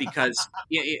because,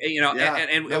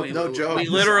 no joke. We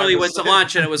literally went to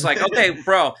lunch, and it was like, okay,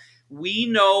 bro, we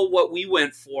know what we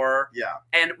went for. Yeah.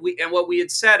 And what we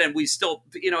had said, and we still,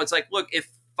 it's like, look, if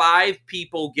 5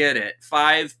 people get it,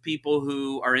 5 people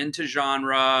who are into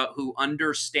genre, who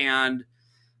understand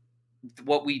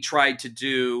what we tried to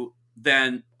do,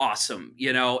 then awesome,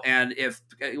 and if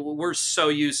we're so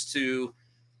used to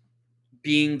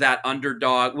being that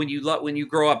underdog, when you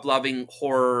grow up loving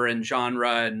horror and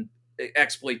genre and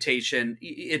exploitation,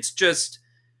 it's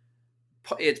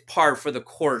par for the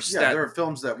course. There are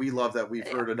films that we love that we've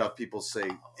heard enough people say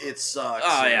it sucks.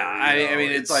 Oh yeah, I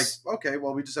mean, it's like, okay,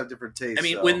 well, we just have different tastes. I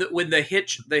mean, when the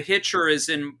Hitcher is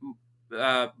in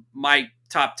my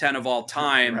top 10 of all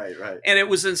time, right, and it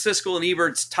was in Siskel and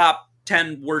Ebert's top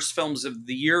 10 worst films of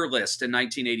the year list in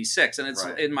 1986, and it's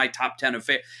in my top 10 of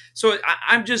so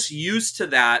I'm just used to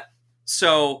that.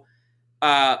 So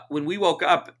when we woke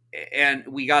up and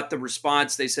we got the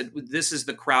response, they said, this is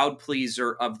the crowd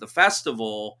pleaser of the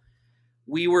festival.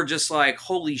 We were just like,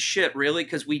 holy shit, really?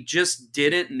 Because we just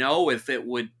didn't know if it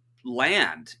would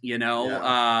land,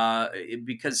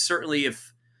 because certainly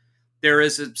if there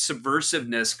is a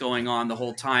subversiveness going on the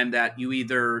whole time that you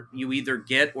either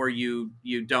get or you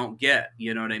don't get.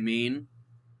 You know what I mean?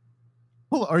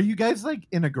 Well, are you guys like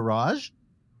in a garage?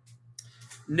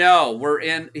 No, we're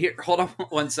in here. Hold on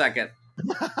 1 second.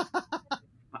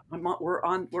 We're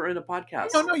in a podcast.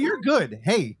 No, you're good.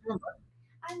 Hey.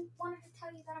 I wanted to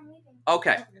tell you that I'm leaving.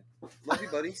 Okay. Love you,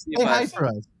 buddy. See you, Hey, bud. hi for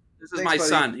us. This is Thanks, my buddy.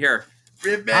 son. Here.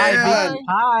 Rip Hi, man. big-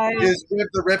 hi. Is Rip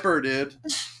the Ripper, dude.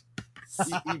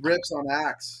 He rips on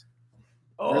axe.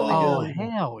 Really Oh, good.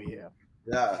 hell yeah.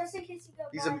 Yeah. Just in case you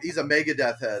go He's a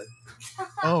Megadeth head.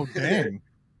 Oh, dang.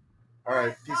 All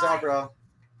right. Peace out, bro.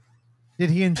 Did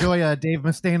he enjoy Dave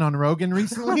Mustaine on Rogan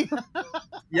recently?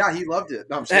 Yeah, he loved it.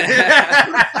 No, I'm just kidding.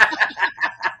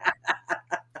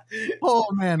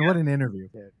 Oh, man, what an interview.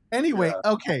 Anyway,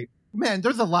 okay. Man,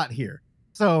 there's a lot here.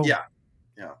 So, Yeah.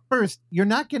 First, you're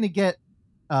not going to get,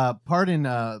 pardon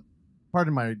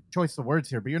my choice of words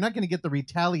here, but you're not going to get the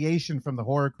retaliation from the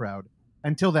horror crowd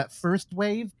until that first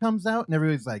wave comes out and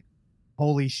everybody's like,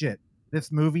 holy shit,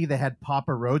 this movie that had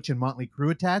Papa Roach and Motley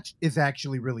Crue attached is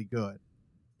actually really good.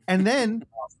 And then,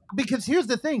 because here's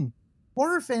the thing,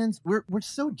 horror fans, we're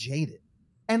so jaded.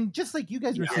 And just like you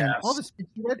guys were saying, all the stuff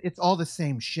you read, it's all the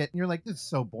same shit. And you're like, this is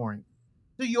so boring.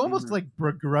 So you almost like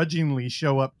begrudgingly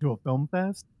show up to a film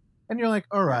fest and you're like,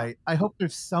 all right, I hope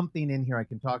there's something in here I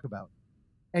can talk about.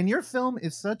 And your film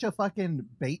is such a fucking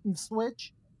bait and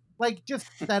switch. Like just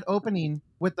that opening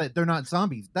with the they're not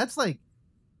zombies. That's like,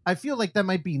 I feel like that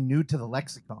might be new to the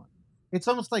lexicon. It's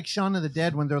almost like Shaun of the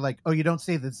Dead when they're like, oh, you don't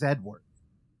say the Z word.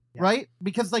 Yeah. Right?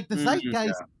 Because like the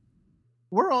zeitgeist,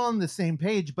 we're all on the same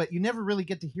page, but you never really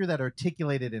get to hear that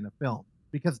articulated in a film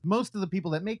because most of the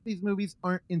people that make these movies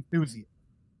aren't enthusiasts.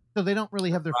 So they don't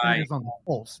really have their fingers on the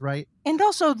pulse, right? And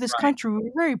also, this country,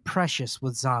 we're very precious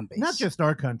with zombies. Not just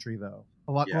our country, though.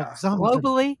 A lot more.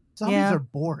 Globally, zombies are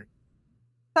boring.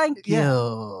 Thank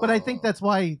you. But I think that's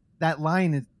why that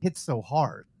line hits so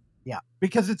hard. Yeah.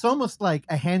 Because it's almost like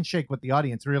a handshake with the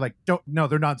audience where you're like, no,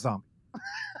 they're not zombies.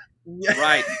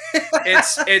 Right.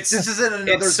 It's this isn't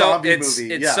another zombie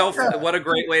movie. It's what a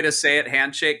great way to say it,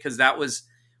 handshake, because that was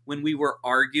when we were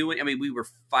arguing. I mean, we were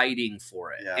fighting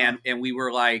for it, and we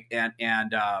were like, and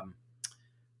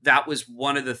that was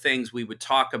one of the things we would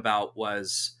talk about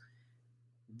was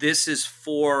this is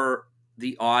for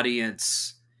the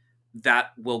audience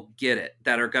that will get it,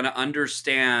 that are going to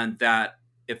understand that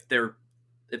if they're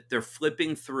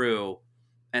flipping through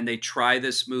and they try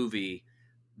this movie,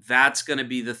 that's going to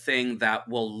be the thing that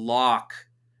will lock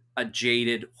a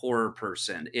jaded horror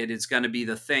person. It is going to be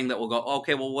the thing that will go,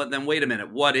 okay, well, then wait a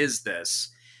minute. What is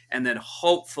this? And then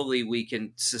hopefully we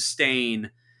can sustain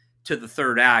to the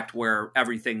third act where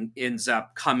everything ends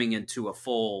up coming into a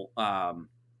full, a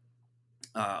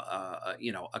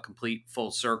complete full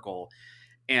circle.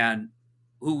 And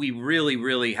who we really,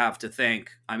 really have to thank,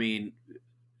 I mean,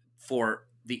 for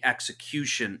the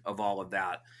execution of all of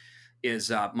that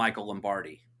is Michael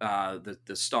Lombardi.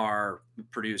 The star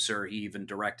producer. He even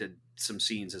directed some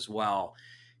scenes as well.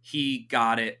 He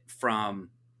got it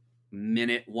from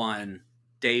minute one,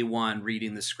 day one,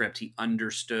 reading the script. He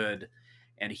understood,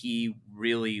 and he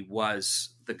really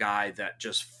was the guy that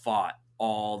just fought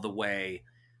all the way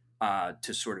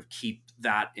to sort of keep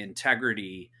that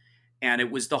integrity. And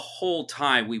it was the whole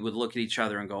time we would look at each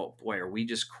other and go, boy, are we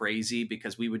just crazy?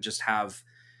 Because we would just have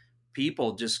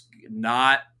people just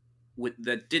not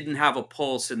that didn't have a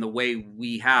pulse in the way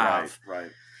we have, right.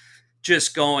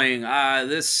 Just going,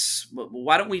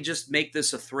 why don't we just make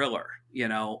this a thriller,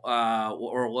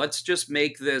 or let's just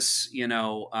make this,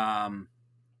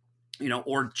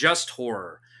 or just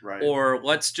horror, right? Or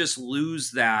let's just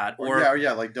lose that,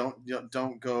 like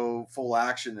don't go full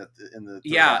action in the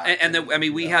and then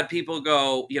we had people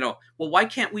go, well, why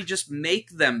can't we just make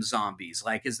them zombies?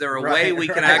 Like, is there a way we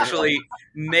can actually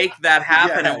make that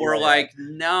happen? And we're like,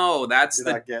 no, that's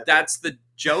the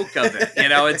joke of it.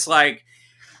 It's like,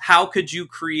 how could you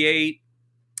create,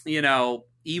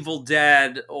 Evil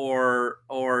Dead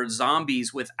or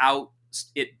zombies without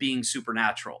it being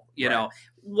supernatural?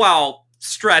 While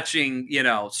stretching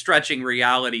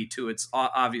reality to its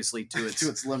obviously to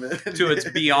its limit, to its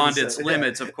beyond its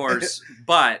limits, of course.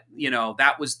 But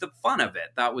that was the fun of it.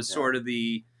 That was sort of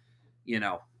the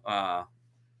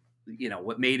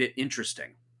what made it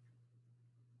interesting.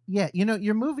 Yeah,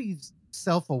 your movie's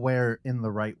self-aware in the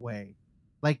right way.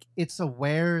 Like, it's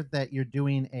aware that you're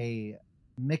doing a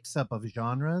mix-up of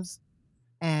genres,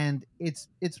 and it's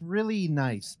really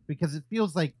nice because it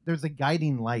feels like there's a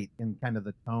guiding light in kind of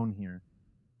the tone here.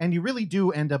 And you really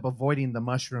do end up avoiding the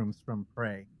mushrooms from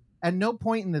Prey. At no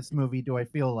point in this movie do I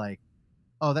feel like,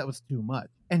 oh, that was too much.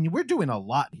 And we're doing a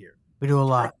lot here. We do a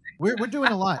lot. we're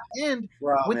doing a lot. And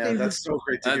Wow, what man, they that's so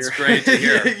great to hear. That's great to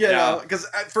hear. You know, Yeah. because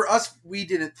for us, we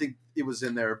didn't think it was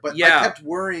in there, but I Yeah. kept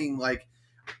worrying, like,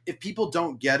 if people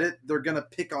don't get it, they're gonna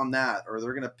pick on that, or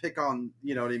they're gonna pick on,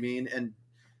 you know what I mean? And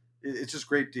it's just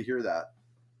great to hear that.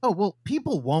 oh well,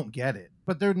 people won't get it,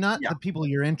 but they're not Yeah. the people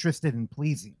you're interested in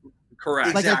pleasing.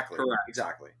 Correct. Like, Exactly. Correct.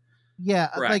 Exactly. Yeah,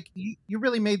 Correct. like you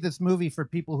really made this movie for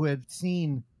people who have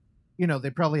seen, you know,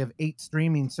 they probably have 8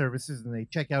 streaming services and they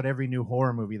check out every new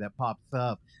horror movie that pops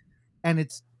up, and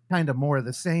it's kind of more of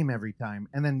the same every time.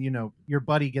 And then, you know, your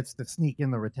buddy gets to sneak in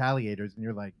the Retaliators, and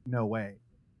you're like, no way.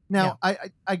 Now,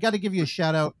 I got to give you a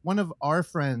shout out. One of our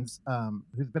friends,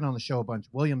 who's been on the show a bunch,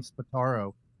 William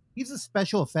Spataro, he's a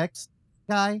special effects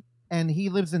guy, and he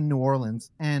lives in New Orleans,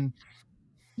 and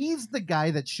he's the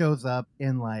guy that shows up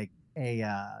in like a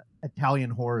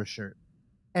Italian horror shirt.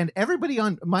 And everybody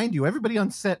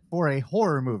on set for a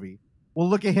horror movie will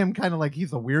look at him kind of like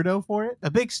he's a weirdo for it.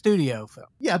 A big studio film.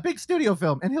 Yeah, a big studio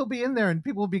film. And he'll be in there and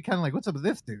people will be kind of like, what's up with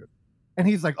this dude? And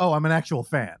he's like, oh, I'm an actual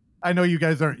fan. I know you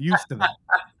guys aren't used to that.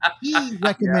 He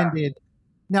recommended.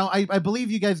 Now, I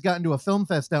believe you guys got into a film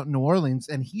fest out in New Orleans,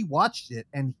 and he watched it,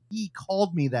 and he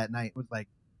called me that night and was like,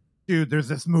 dude, there's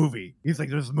this movie. He's like,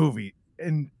 there's a movie,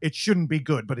 and it shouldn't be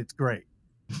good, but it's great.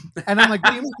 And I'm like,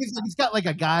 what do you mean? He's got like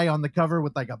a guy on the cover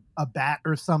with like a bat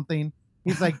or something.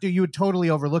 He's like, dude, you would totally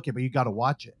overlook it, but you got to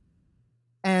watch it.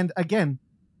 And again,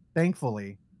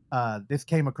 thankfully, this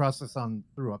came across us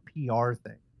through a PR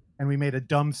thing, and we made a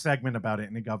dumb segment about it,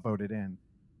 and it got voted in.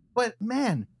 But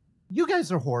man, you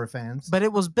guys are horror fans. But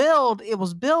it was billed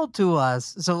to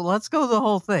us. So let's go the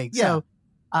whole thing. Yeah.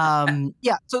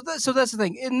 So so that's the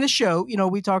thing. In this show, you know,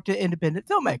 we talk to independent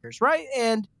filmmakers, right?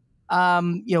 And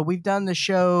you know, we've done the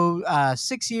show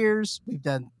 6 years. We've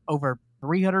done over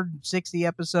 360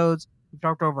 episodes. We've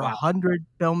talked to over 100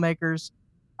 filmmakers.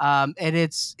 And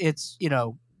it's you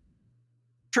know,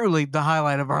 truly the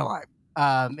highlight of our life.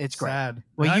 It's great. Sad.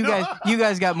 Well, I know. you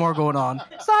guys got more going on.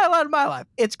 It's the highlight of my life.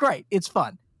 It's great. It's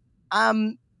fun.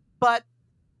 But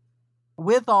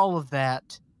with all of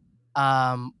that,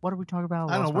 what are we talking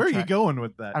about? I don't know. Where are you going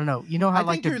with that? I don't know. You know how I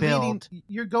like think to build.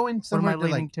 You're going What am I somewhere to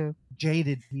leading like to?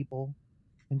 jaded people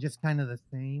and just kind of the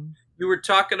same. You were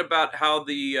talking about how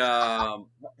the How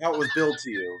it was billed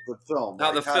to you, the film.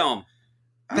 how like, the film.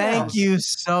 Thank you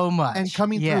so much. And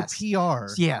coming yes. through PR.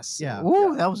 Yes. Yeah.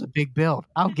 Ooh, that was a big build.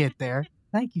 I'll get there.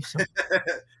 Thank you so much.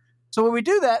 So when we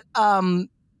do that,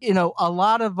 you know, a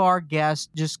lot of our guests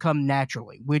just come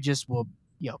naturally. We just will,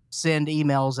 you know, send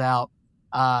emails out,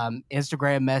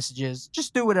 Instagram messages,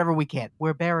 just do whatever we can.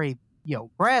 We're very, you know,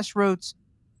 grassroots,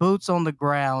 boots on the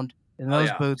ground, and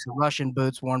those boots are Russian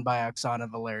boots worn by Oksana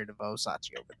Valery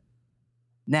Sachi over there.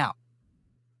 Now,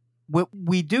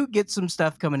 we do get some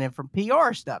stuff coming in from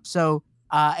PR stuff. So,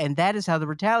 and that is how the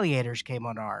Retaliators came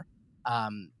on our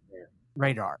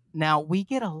radar. Now, we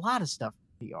get a lot of stuff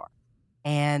from PR.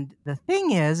 And the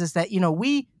thing is that, you know,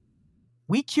 we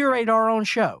curate our own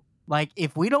show. Like,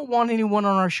 if we don't want anyone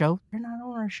on our show, they're not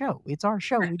on our show. It's our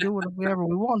show. We do whatever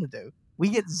we want to do. We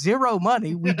get zero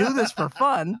money. We do this for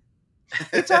fun.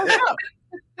 It's our show.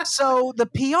 So the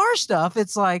PR stuff,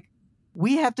 it's like,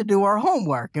 we have to do our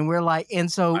homework. And we're like, and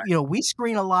so, you know, we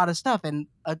screen a lot of stuff. And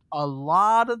a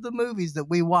lot of the movies that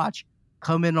we watch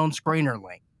come in on Screener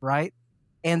Link, right?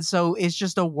 And so it's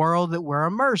just a world that we're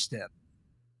immersed in.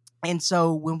 And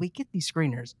so when we get these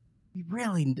screeners, we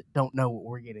really don't know what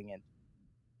we're getting into.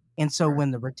 And so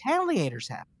when the Retaliators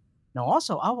happen, now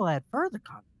also I will add further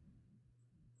context.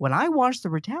 When I watched the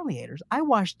Retaliators, I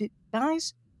watched it,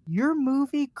 guys, your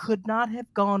movie could not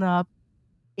have gone up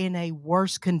in a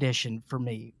worse condition for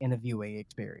me in a viewing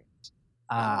experience.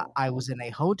 I was in a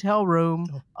hotel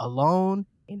room alone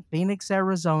in Phoenix,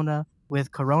 Arizona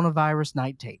with coronavirus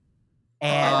 19.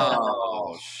 And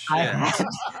shit.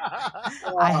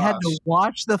 I had to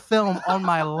watch the film on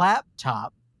my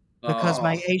laptop because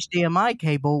my HDMI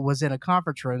cable was in a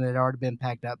conference room that had already been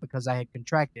packed up because I had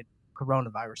contracted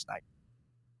coronavirus 19.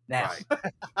 Now,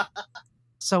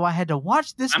 so I had to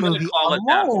watch this I'm movie going to call alone. it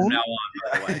that from now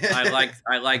on, by the way.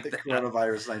 I like the that.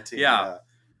 coronavirus 19. Yeah.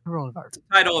 Coronavirus. The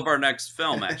title of our next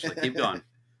film, actually. Keep going.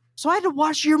 So I had to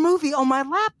watch your movie on my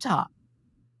laptop,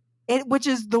 which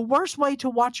is the worst way to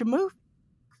watch a movie.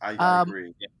 I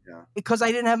agree. Yeah. Because I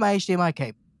didn't have my HDMI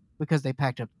cable because they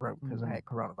packed up the room because I had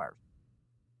coronavirus.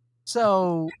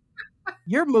 So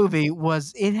your movie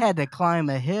it had to climb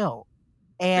a hill.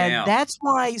 And that's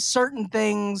why certain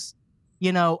things,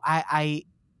 you know, I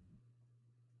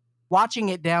watching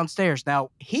it downstairs. Now,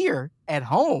 here at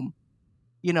home,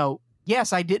 you know,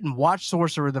 yes, I didn't watch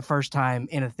Sorcerer the first time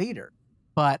in a theater,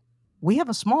 but we have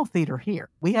a small theater here.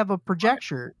 We have a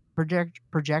projector.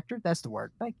 That's the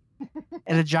word. Thank you.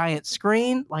 and a giant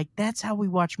screen. Like, that's how we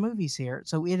watch movies here.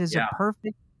 So it is Yeah. a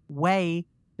perfect way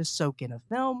to soak in a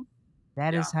film.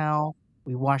 That is Yeah. how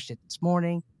we watched it this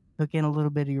morning. Took in a little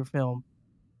bit of your film.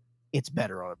 It's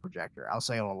better on a projector. I'll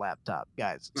say on a laptop,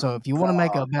 guys. So if you want to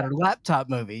make a better laptop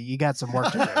movie, you got some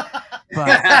work to do.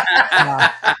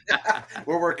 But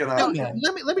We're working No, on it. man.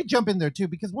 let me jump in there too,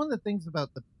 because one of the things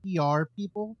about the PR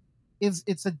people is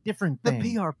it's a different the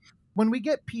thing. PR. When we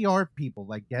get PR people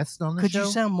like guests on the Could show,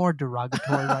 you sound more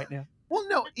derogatory right now? well,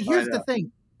 no. Here's the know.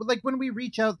 thing. But like when we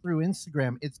reach out through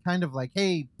Instagram, it's kind of like,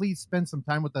 hey, please spend some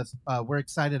time with us. We're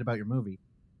excited about your movie.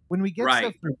 When we get Right.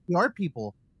 stuff through PR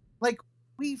people, like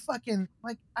we fucking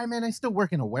like. I still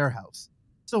work in a warehouse,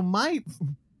 so my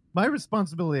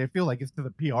responsibility, I feel like, is to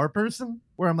the PR person,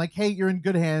 where I'm like, hey, you're in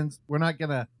good hands. We're not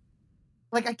gonna.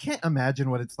 Like, I can't imagine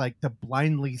what it's like to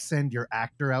blindly send your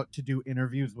actor out to do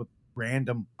interviews with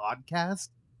random podcasts.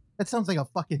 That sounds like a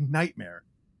fucking nightmare.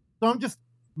 So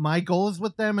my goal is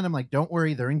with them, and I'm like, don't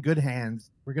worry, they're in good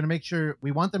hands. We're going to make sure,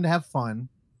 we want them to have fun.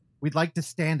 We'd like to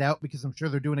stand out because I'm sure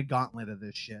they're doing a gauntlet of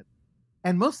this shit.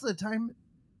 And most of the time,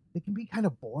 they can be kind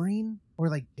of boring or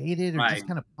like dated or Right. just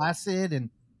kind of placid. And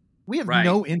we have Right.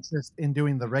 no interest in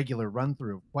doing the regular run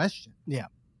through of questions.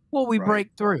 Well, we Right.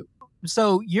 break through.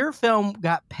 So your film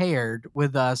got paired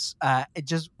with us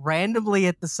just randomly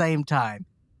at the same time.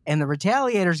 And the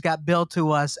Retaliators got billed to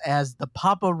us as the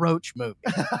Papa Roach movie.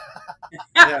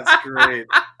 That's great.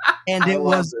 And I it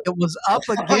love was up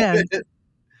against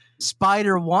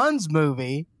Spider-One's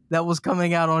movie that was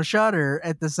coming out on Shudder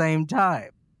at the same time,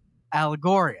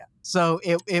 Allegoria. So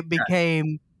it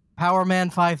became Power Man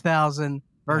 5000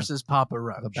 versus Papa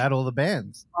Roach. The Battle of the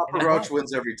Bands. Papa Roach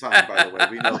wins every time, by the way.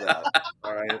 We know that.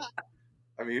 All right.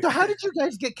 I mean, So how did you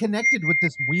guys get connected with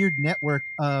this weird network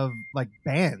of like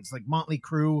bands like Motley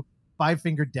Crue, Five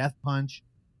Finger Death Punch?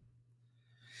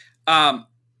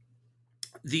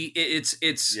 it's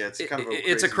kind of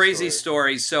it's a crazy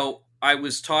story. So I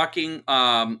was talking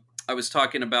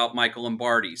about Michael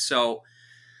Lombardi. So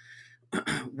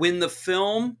when the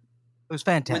film, It was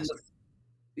fantastic.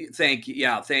 thank you,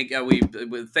 yeah, we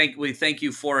thank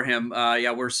you for him.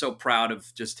 Yeah, we're so proud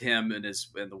of just him and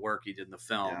the work he did in the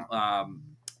film.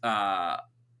 Yeah.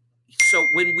 So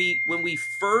when we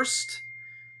first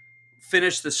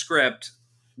finished the script,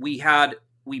 we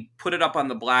put it up on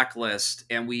the blacklist,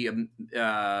 and we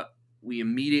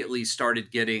immediately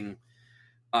started getting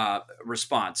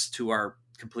response to our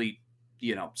complete,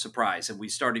 surprise, and we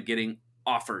started getting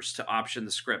offers to option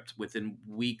the script within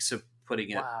weeks of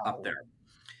putting it up there.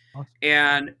 Awesome.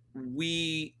 And so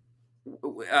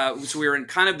we were in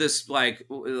kind of this like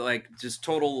just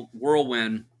total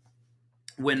whirlwind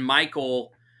when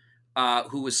Michael,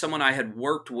 who was someone I had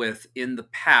worked with in the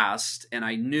past and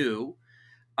I knew,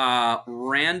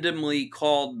 randomly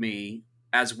called me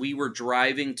as we were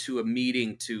driving to a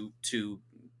meeting to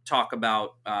talk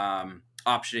about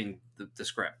optioning the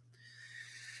script.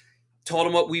 Told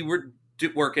him what we were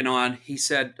working on. He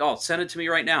said, "Oh, send it to me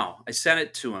right now." I sent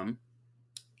it to him.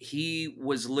 He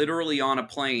was literally on a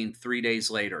plane 3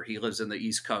 days later. He lives in the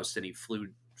East Coast, and he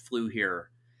flew here.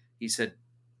 He said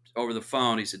over the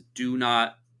phone, he said, "Do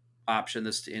not option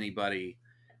this to anybody.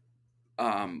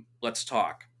 Let's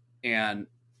talk." And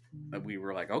we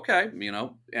were like, okay,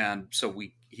 and so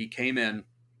he came in,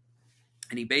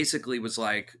 and he basically was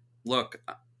like, "Look,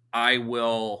 I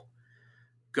will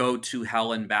go to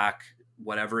hell and back,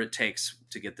 whatever it takes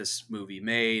to get this movie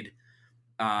made."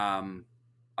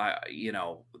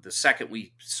 The second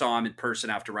we saw him in person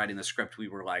after writing the script, we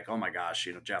were like, "Oh my gosh!"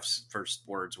 Jeff's first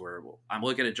words were, "I'm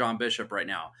looking at John Bishop right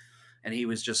now," and he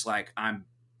was just like,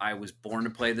 I was born to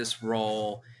play this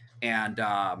role," and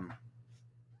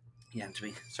yeah, to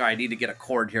me. Sorry, I need to get a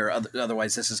cord here,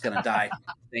 otherwise this is going to die.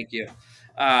 Thank you.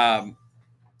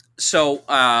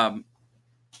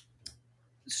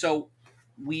 So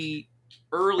we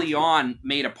early on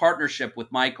made a partnership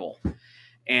with Michael,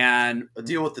 and a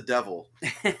deal with the devil.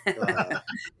 Might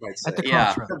say. At the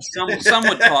yeah, crossroads. some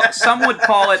would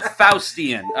call it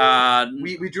Faustian.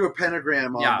 We drew a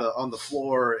pentagram on Yeah. the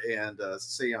floor and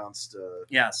seanced.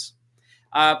 Yes.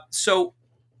 So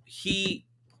he,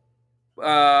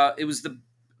 it was the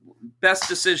best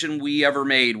decision we ever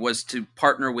made was to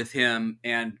partner with him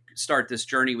and start this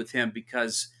journey with him,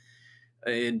 because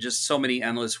in just so many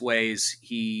endless ways,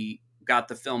 he got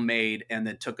the film made and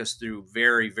then took us through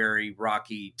very, very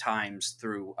rocky times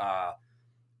through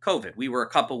COVID. We were a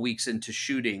couple weeks into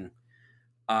shooting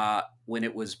when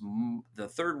it was the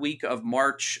third week of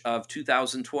March of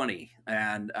 2020.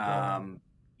 And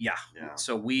yeah.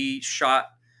 So we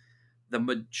shot the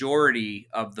majority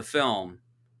of the film,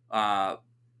 by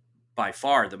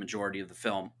far the majority of the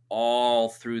film, all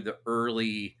through the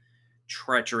early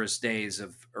treacherous days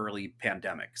of early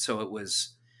pandemic. So it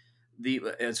was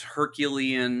as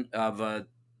Herculean of a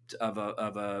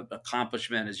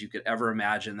accomplishment as you could ever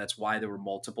imagine. That's why there were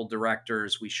multiple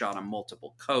directors. We shot on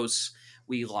multiple coasts.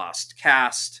 We lost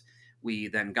cast. We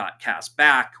then got cast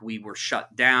back. We were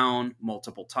shut down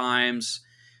multiple times.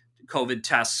 COVID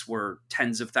tests were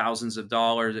tens of thousands of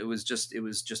dollars. It was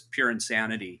just pure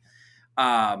insanity.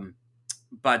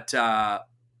 But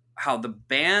how the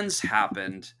bans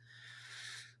happened,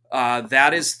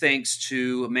 that is thanks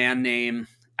to a man named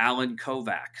Alan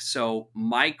Kovac. So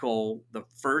Michael, the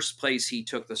first place he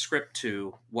took the script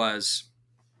to was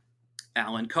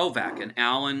Alan Kovac, and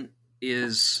Alan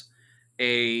is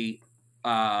a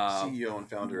CEO and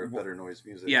founder of Better Noise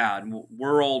Music. Yeah,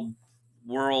 world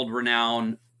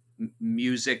renowned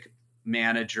music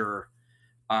manager,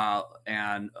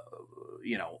 and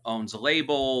owns a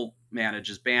label,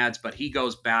 manages bands, but he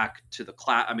goes back to the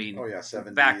class. I mean,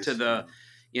 70s, back to the,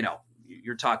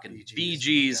 you're talking Bee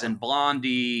Gees and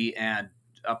Blondie and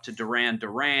up to Duran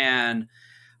Duran,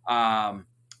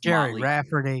 Jared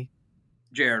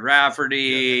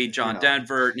Rafferty, John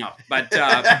Denver. No, but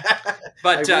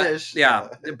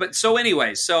but so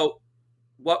anyway, so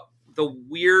what the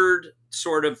weird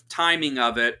sort of timing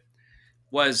of it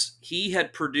was, he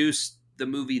had produced the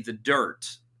movie The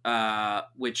Dirt,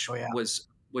 which was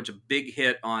a big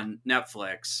hit on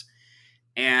Netflix.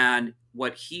 And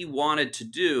what he wanted to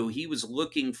do, he was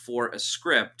looking for a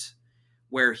script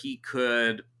where he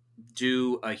could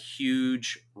do a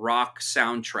huge rock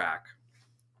soundtrack,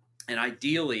 and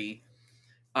ideally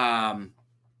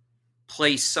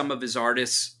place some of his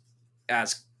artists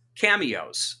as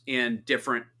cameos in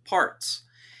different parts.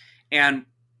 And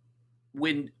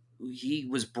when he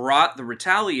was brought the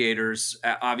Retaliators,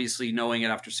 obviously knowing it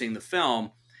after seeing the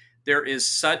film, there is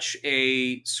such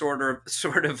a sort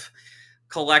of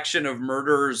collection of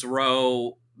murderers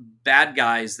row bad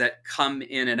guys that come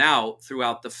in and out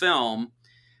throughout the film,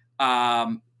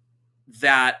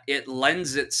 that it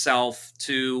lends itself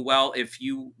to, well, if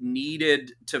you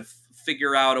needed to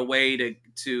figure out a way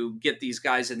to get these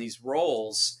guys in these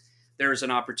roles, there's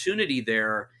an opportunity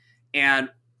there. And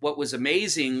what was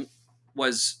amazing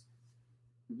was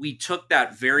we took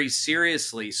that very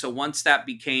seriously. So once that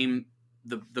became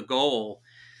the goal,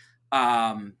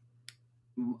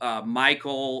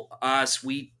 Michael, us,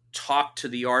 we talked to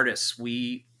the artists.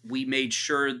 We made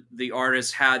sure the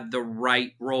artists had the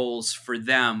right roles for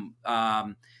them.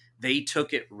 They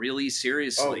took it really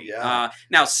seriously. Oh, yeah.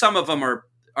 Now some of them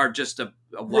are just a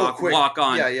walk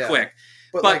on quick.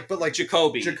 But like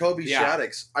Jacoby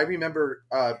Shaddix, I remember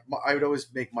I would always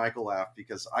make Michael laugh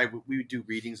because we would do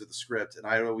readings of the script, and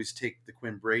I would always take the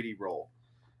Quinn Brady role,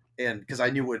 and because I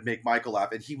knew it would make Michael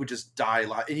laugh, and he would just die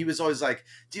laughing. And he was always like,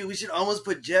 "Dude, we should almost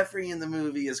put Jeffrey in the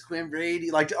movie as Quinn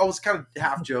Brady." Like, I was kind of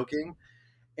half joking,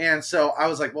 and so I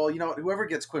was like, "Well, you know what? Whoever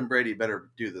gets Quinn Brady better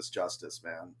do this justice,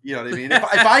 man." You know what I mean? If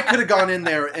I could have gone in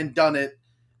there and done it,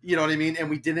 you know what I mean, and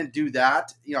we didn't do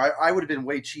that, I would have been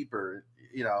way cheaper,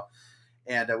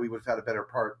 and we would have had a better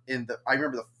part. I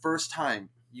remember the first time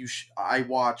I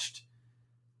watched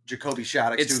Jacoby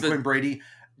Shaddix doing Quinn Brady.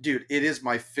 Dude, it is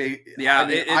my favorite. Yeah,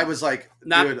 I was like,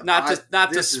 not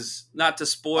to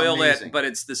spoil amazing. It, but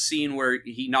it's the scene where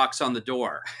he knocks on the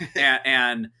door,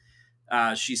 and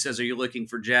she says, "Are you looking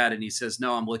for Jed?" And he says,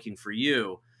 "No, I'm looking for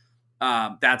you."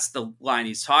 That's the line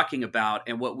he's talking about.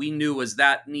 And what we knew was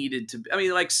that needed to be, I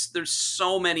mean, like, there's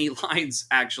so many lines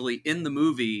actually in the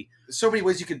movie. So many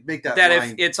ways you could make that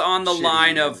if it's on the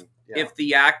line of, if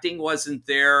the acting wasn't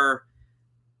there,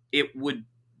 it would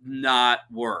not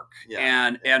work.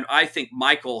 And I think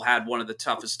Michael had one of the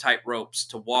toughest tightropes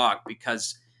to walk,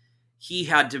 because he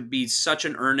had to be such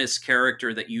an earnest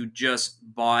character that you just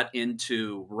bought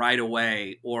into right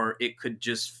away, or it could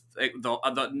just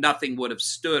nothing would have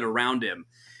stood around him.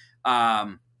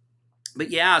 But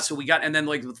yeah, so we got, and then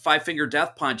like the Five Finger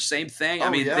Death Punch, same thing.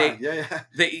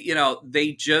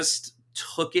 They just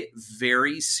took it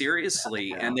very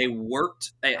seriously, and they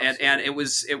worked, and it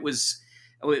was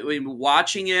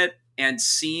watching it and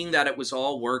seeing that it was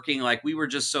all working. Like, we were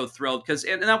just so thrilled, because,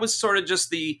 and that was sort of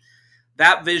just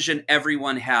that vision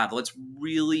everyone had. Let's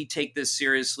really take this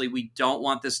seriously. We don't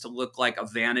want this to look like a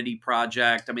vanity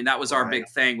project. I mean, that was our big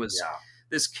thing, was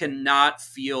this cannot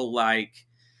feel like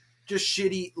just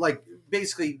shitty, like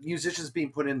basically musicians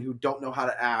being put in who don't know how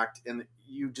to act, and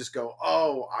you just go,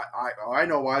 "Oh, I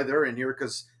know why they're in here,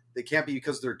 because they can't be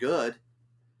because they're good."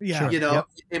 Yeah,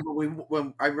 And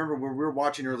when I remember when we were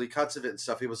watching early cuts of it and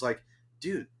stuff, it was like,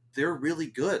 dude, they're really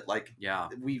good. Like,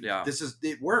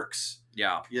 it works.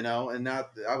 Yeah. And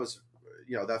that I was,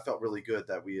 that felt really good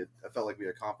that I felt like we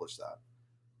accomplished that.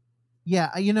 Yeah,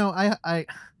 I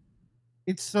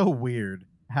it's so weird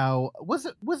how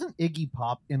wasn't Iggy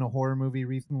Pop in a horror movie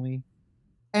recently?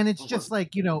 And it's just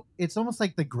like, it's almost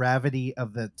like the gravity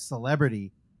of the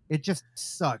celebrity. It just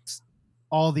sucks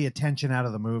all the attention out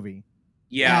of the movie.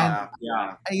 Yeah.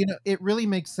 It really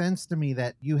makes sense to me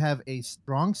that you have a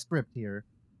strong script here,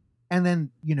 and then,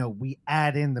 we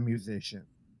add in the musician.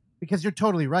 Because you're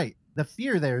totally right. The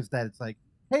fear there is that it's like,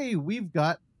 hey, we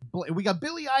got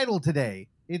Billy Idol today.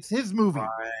 It's his movie.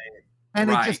 Right. And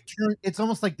it's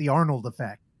almost like the Arnold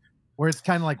effect, where it's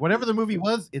kind of like whatever the movie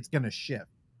was, it's going to shift.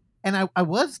 And I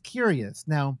was curious.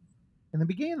 Now, in the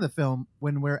beginning of the film,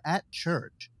 when we're at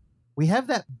church, we have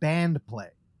that band play.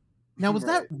 Now, was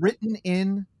that written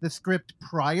in the script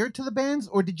prior to the bands,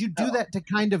 or did you do that to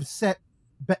kind of to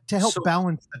help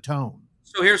balance the tone?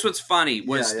 So here's what's funny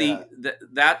was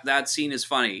that scene is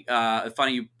funny.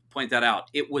 Funny you point that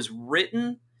out. It was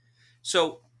written.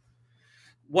 So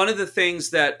one of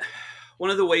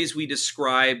the ways we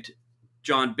described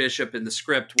John Bishop in the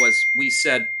script was we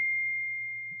said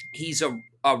he's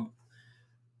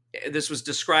this was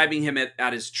describing him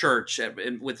at his church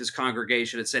with his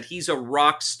congregation. It said he's a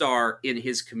rock star in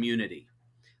his community.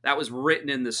 That was written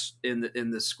in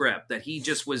the script, that he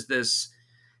just was this,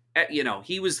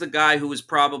 he was the guy who was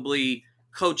probably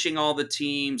coaching all the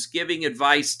teams, giving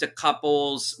advice to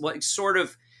couples, like sort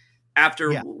of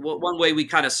after one way we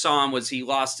kind of saw him was he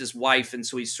lost his wife. And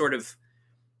so he sort of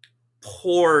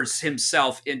pours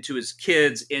himself into his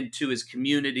kids, into his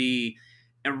community,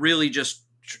 and really just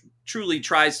truly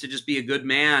tries to just be a good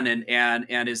man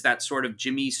and is that sort of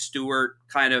Jimmy Stewart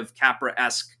kind of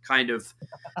Capra-esque kind of,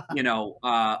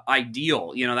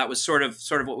 ideal. That was sort of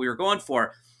what we were going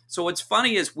for. So what's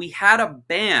funny is we had a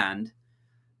band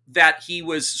that he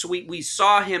was, so we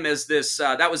saw him as this,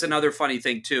 that was another funny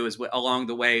thing too, is along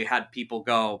the way had people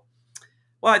go,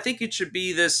 well, I think it should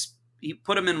be this, he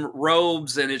put him in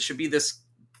robes and it should be this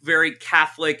very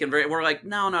Catholic and we're like,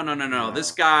 no,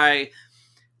 this guy.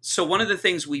 So one of the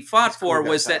things we fought for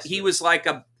was that he was like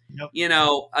a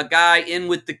guy in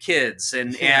with the kids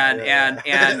and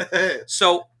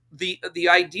so the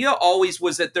idea always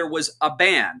was that there was a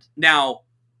band. Now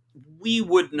we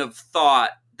wouldn't have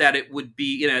thought that it would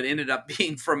be, it ended up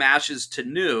being From Ashes to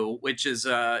New, which is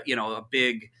a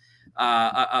big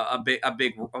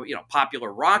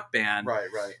popular rock band.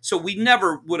 Right. So we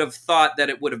never would have thought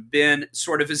that it would have been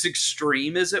sort of as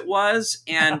extreme as it was.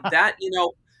 And that,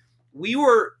 we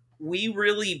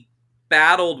really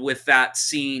battled with that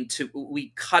scene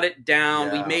we cut it down.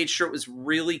 Yeah. We made sure it was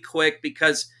really quick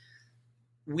because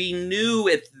we knew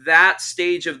at that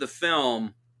stage of the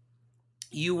film,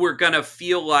 you were going to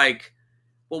feel like,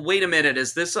 well, wait a minute,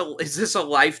 is this a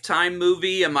Lifetime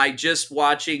movie? Am I just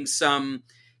watching some,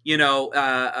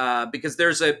 because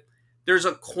there's a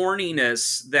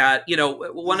corniness that,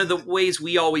 one of the ways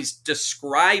we always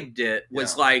described it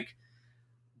was like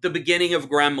the beginning of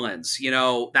Gremlins,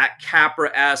 that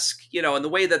Capra-esque, and the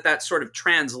way that sort of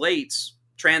translates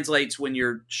when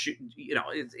you're,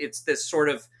 it's this sort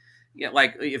of,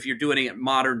 like if you're doing it at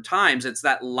modern times, it's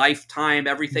that Lifetime,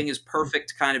 everything is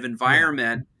perfect kind of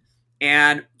environment.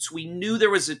 And so we knew there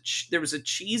was a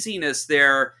cheesiness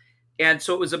there. And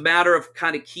so it was a matter of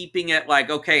kind of keeping it like,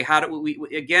 okay, how do we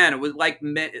again, it was like,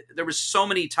 there was so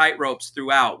many tightropes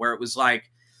throughout where it was like,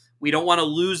 we don't want to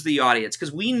lose the audience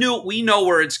because we know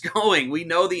where it's going. We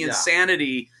know the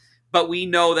insanity, but we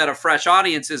know that a fresh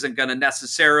audience isn't going to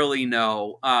necessarily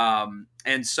know.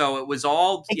 And so it was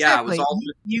all, exactly. It was all.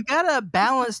 You gotta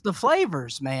balance the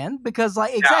flavors, man, because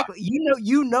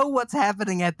you know what's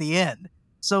happening at the end.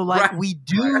 So like we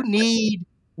do need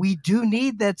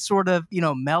that sort of,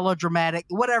 melodramatic,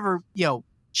 whatever,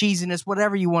 cheesiness,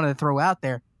 whatever you want to throw out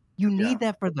there. You need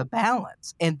that for the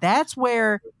balance. And that's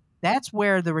where the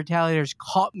Retaliators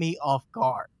caught me off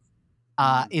guard,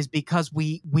 is because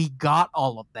we got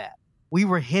all of that. We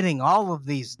were hitting all of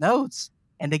these notes.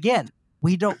 And again,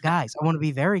 we don't, guys, I want to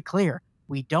be very clear.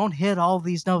 We don't hit all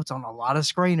these notes on a lot of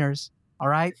screeners. All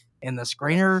right. In the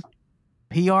screener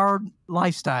PR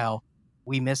lifestyle,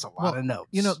 we miss a lot of notes.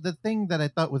 The thing that I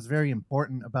thought was very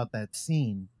important about that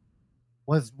scene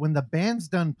was when the band's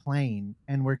done playing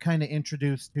and we're kind of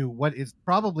introduced to what is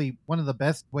probably one of the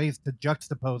best ways to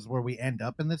juxtapose where we end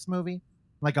up in this movie,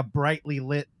 like a brightly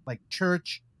lit like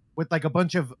church with like a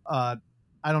bunch of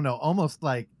almost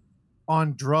like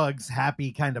on drugs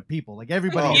happy kind of people, like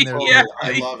everybody in there.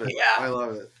 I love it. I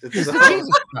love it.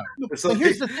 It's like,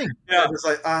 here's the thing. It's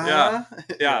like like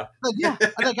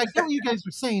I get what you guys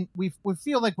were saying. We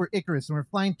feel like we're Icarus and we're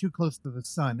flying too close to the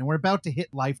sun and we're about to hit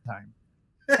Lifetime.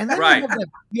 And then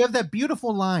you have that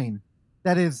beautiful line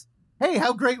that is, hey,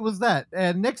 how great was that?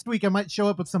 And next week I might show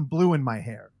up with some blue in my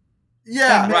hair.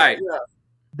 Yeah, And right. Yeah.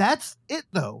 That's it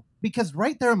though, because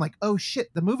right there I'm like, oh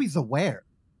shit, the movie's aware.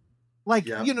 Like,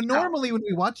 Yeah. normally when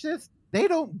we watch this, they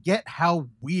don't get how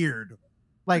weird.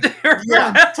 Like,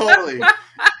 Yeah, totally.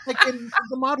 like in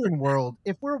the modern world,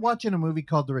 if we're watching a movie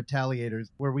called The Retaliators,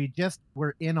 where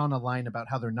we're in on a line about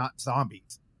how they're not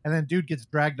zombies, and then dude gets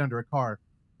dragged under a car,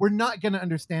 we're not going to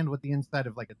understand what the inside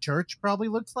of like a church probably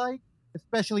looks like,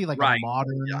 especially like a Right.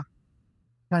 modern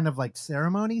kind of like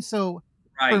ceremony. So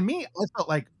Right. for me, I felt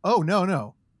like, oh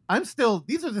no,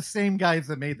 these are the same guys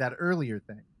that made that earlier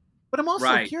thing. But I'm also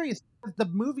Right. curious, because the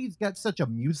movie's got such a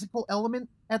musical element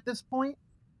at this point.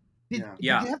 Did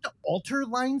you have to alter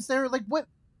lines there? Like what?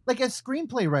 Like as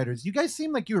screenplay writers, you guys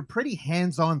seem like you were pretty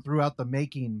hands-on throughout the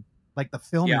making, like the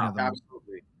filming of the movie.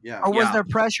 Absolutely. Yeah. Or was there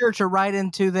pressure to write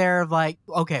into there, like,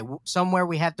 okay, somewhere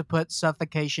we had to put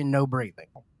suffocation, no breathing?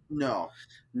 No.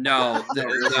 No.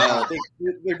 No.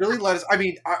 They really let us. I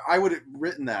mean, I would have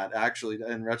written that actually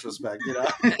in retrospect.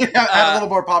 Add a little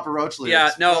more Papa Roach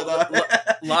lyrics. Yeah. No.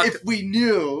 But, if we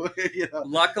knew,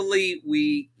 Luckily,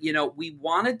 we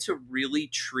wanted to really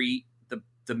treat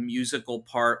the musical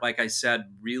part, like I said,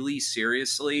 really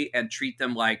seriously, and treat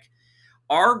them like.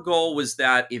 Our goal was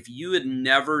that if you had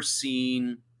never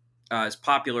seen as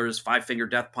popular as Five Finger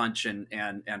Death Punch and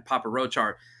Papa Roach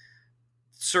are,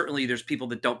 certainly there's people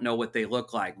that don't know what they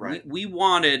look like. Right. We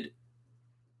wanted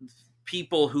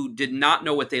people who did not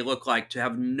know what they look like to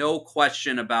have no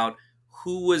question about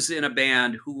who was in a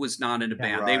band, who was not in a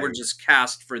band. Right. They were just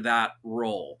cast for that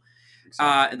role.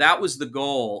 Exactly. That was the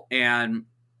goal. And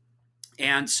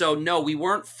so, no, we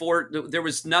weren't there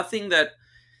was nothing that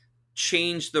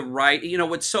changed the right.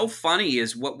 What's so funny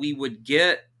is what we would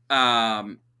get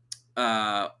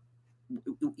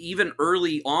even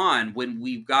early on when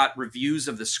we got reviews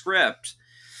of the script,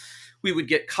 we would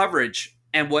get coverage.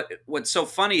 And what's so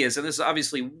funny is, and this is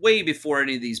obviously way before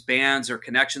any of these bands or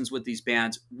connections with these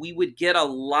bands, we would get a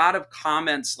lot of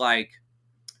comments like,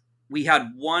 we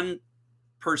had one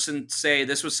person say,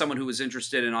 this was someone who was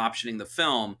interested in optioning the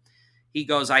film. He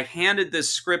goes, I handed this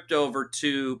script over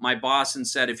to my boss and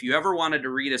said, if you ever wanted to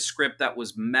read a script that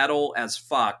was metal as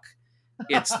fuck,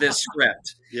 it's this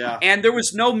script. Yeah. And there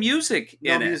was no music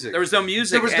in it. There was no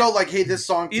music. There was no like, hey, this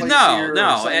song plays no, here.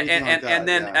 No. And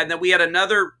then we had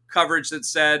another coverage that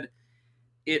said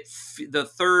the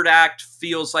third act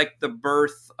feels like the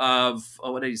birth of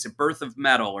what did he say? Birth of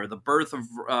metal, or the birth of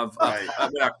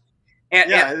whatever. And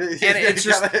it's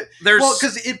just there's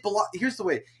because here's the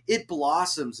way it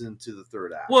blossoms into the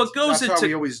third act. Well, it goes That's into how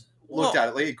we always looked at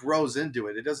it. Like it grows into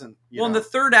it. It doesn't. And the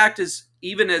third act is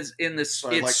even as in this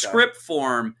its script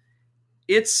form,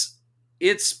 it's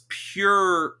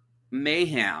pure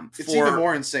mayhem. It's even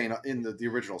more insane in the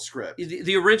original script.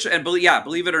 The original, and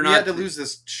believe it or not, we had to lose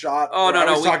this shot. Oh no,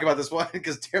 I was talking about this one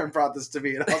because Darren brought this to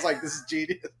me, and I was like, "This is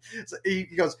genius." So he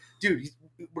goes, "Dude,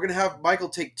 we're gonna have Michael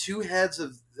take 2 heads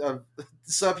of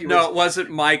subhumans." No, it wasn't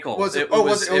Michael. It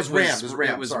was Ram.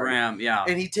 It was Ram. Yeah,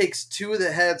 and he takes 2 of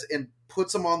the heads and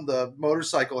puts them on the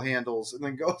motorcycle handles, and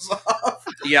then goes off.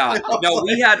 Yeah, no,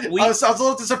 I was a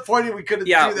little disappointed we couldn't.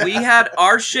 Yeah, do that. we had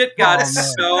our shit got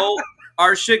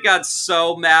our shit got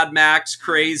so Mad Max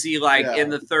crazy, in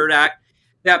the third act,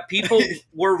 that people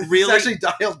were really actually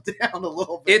dialed down a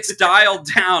little bit. It's dialed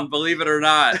down, believe it or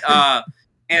not.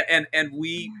 And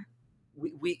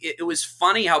it was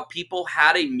funny how people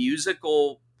had a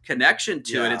musical connection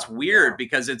to it. It's weird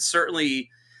because it's certainly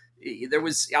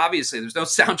there's no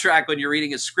soundtrack when you're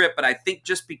reading a script, but I think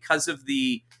just because of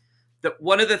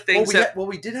one of the things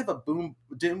we did have a boom,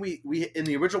 didn't we? We in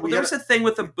the original there was a thing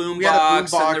with a boom we box, had a boom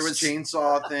box, and there was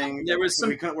chainsaw thing. There was some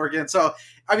we couldn't work in. So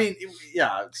I mean,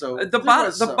 yeah. So the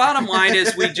bottom line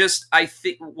is I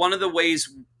think one of the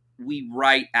ways we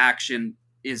write action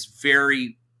is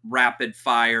very rapid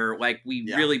fire. Like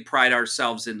we really pride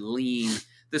ourselves in lean.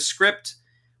 The script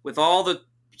with all the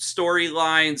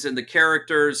storylines and the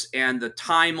characters and the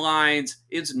timelines,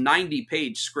 it's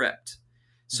 90-page script.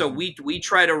 So we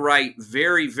try to write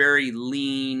very, very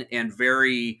lean and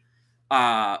very,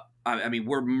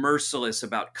 we're merciless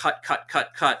about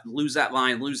cut, lose that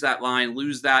line, lose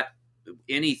that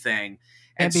anything.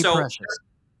 And so precious.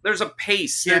 There's a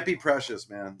pace. Can't be precious,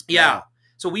 man. Yeah.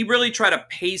 So we really try to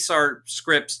pace our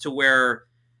scripts to where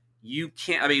you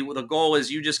can't, the goal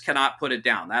is you just cannot put it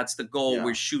down. That's the goal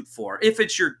we shoot for. If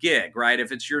it's your gig, right?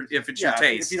 If it's your taste.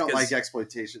 If you don't like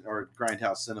exploitation or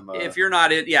grindhouse cinema. If you're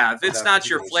not if it's not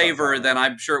your flavor, then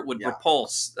I'm sure it would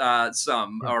repulse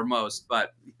some or most,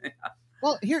 but.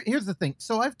 Well, here's the thing.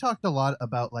 So I've talked a lot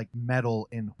about like metal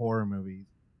in horror movies,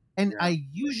 and I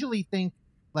usually think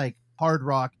like hard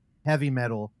rock heavy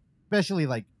metal, especially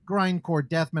like grindcore,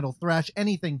 death metal, thrash,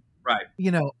 anything. Right.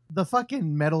 The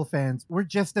fucking metal fans, we're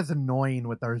just as annoying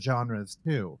with our genres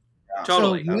too. Yeah.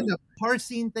 Totally. So you end up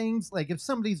parsing things. Like if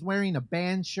somebody's wearing a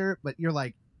band shirt, but you're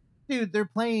like, dude, they're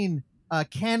playing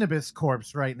Cannabis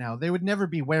Corpse right now. They would never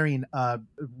be wearing a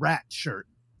rat shirt.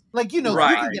 Like, you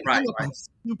Right, can get right, hung up on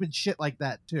stupid shit like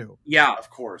that too. Yeah. Of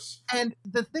course. And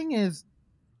the thing is,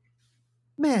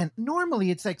 man,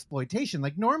 normally it's exploitation.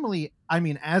 Like normally, I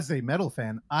mean, as a metal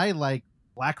fan, I like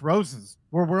Black Roses,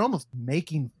 where we're almost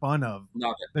making fun of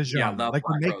Love it. the genre. love Like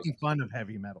we're Black making Roses. fun of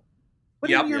heavy metal. But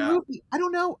Yep. in your Yeah. movie, I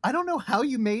don't know how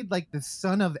you made like the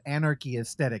Son of Anarchy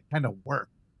aesthetic kind of work.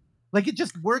 Like it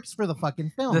just works for the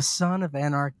fucking film. The Son of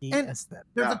Anarchy And aesthetic.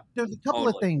 there's a couple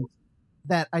of Totally. things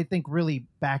that I think really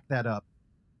back that up.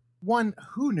 One,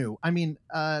 who knew? I mean,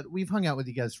 we've hung out with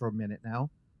you guys for a minute now,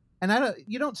 and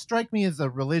you don't strike me as a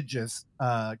religious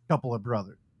couple of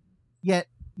brothers. Yet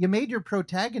you made your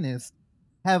protagonist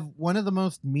have one of the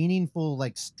most meaningful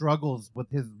like struggles with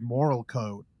his moral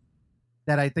code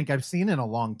that I think I've seen in a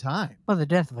long time. Well, the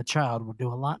death of a child will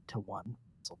do a lot to one.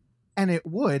 And it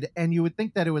would, and you would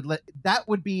think that that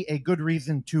would be a good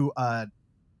reason to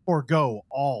forego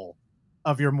all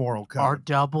of your moral code. Or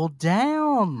double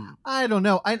down. I don't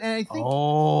know. I think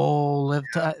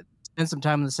Spend some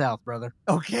time in the South, brother.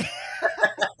 okay.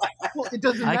 Well, it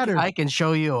doesn't I matter. can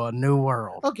show you a new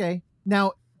world. Okay.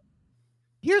 Now,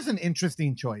 here's an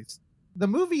interesting choice. The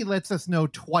movie lets us know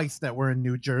twice that we're in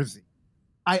New Jersey.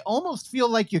 I almost feel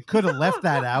like you could have left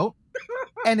that out,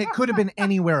 and it could have been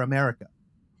anywhere America.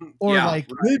 Or Yeah, like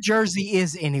New Jersey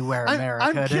is anywhere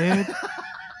America, dude.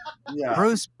 Yeah.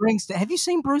 Bruce Springsteen. Have you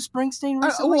seen Bruce Springsteen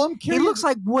recently? I'm He curious. looks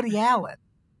like Woody Allen.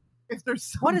 If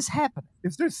there's What is happening?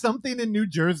 Is there something in New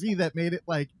Jersey that made it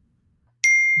like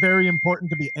very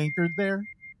important to be anchored there?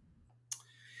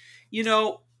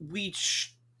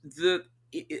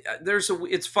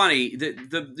 It's funny,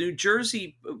 the New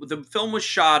Jersey, the film was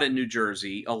shot in New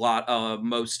Jersey, a lot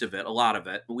of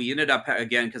it. We ended up,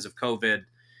 again, because of COVID,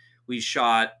 we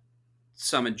shot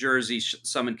some in Jersey,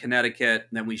 some in Connecticut,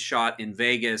 and then we shot in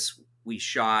Vegas, we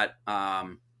shot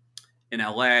in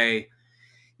LA.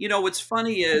 What's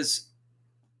funny is,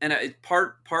 and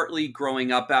partly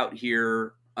growing up out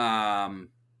here, and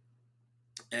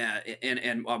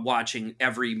watching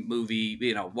every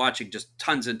movie, watching just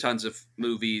tons and tons of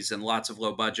movies and lots of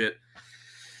low budget.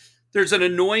 There's an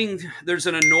annoyance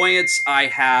I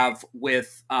have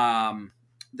with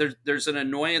there's an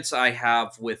annoyance I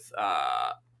have with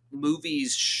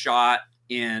movies shot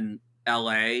in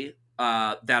LA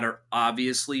that are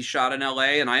obviously shot in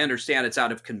LA, and I understand it's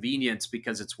out of convenience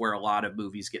because it's where a lot of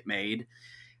movies get made.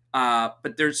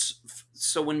 But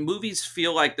so when movies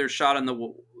feel like they're shot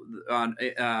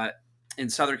in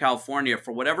Southern California,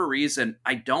 for whatever reason,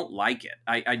 I don't like it.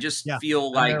 I just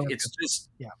feel like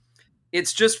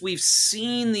it's just we've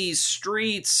seen these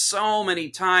streets so many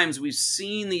times. We've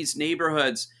seen these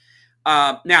neighborhoods.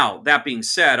 Now, that being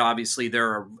said, obviously there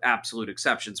are absolute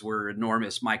exceptions. We're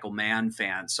enormous Michael Mann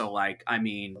fans. So LA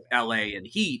and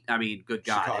Heat, good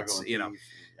God, Chicago it's,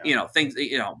 and things,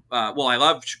 well, I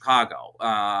love Chicago.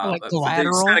 Like for the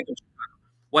Collateral? aesthetic of Chicago.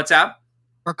 What's that?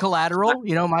 Or Collateral,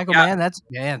 Michael Mann. It's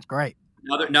great.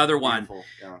 Another one.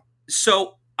 Yeah.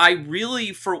 So I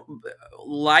really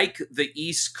like the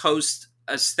East Coast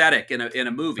aesthetic in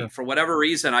a movie. For whatever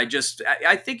reason, I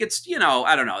think it's,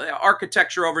 I don't know, the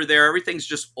architecture over there, everything's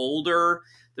just older.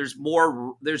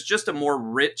 There's just a more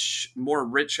rich,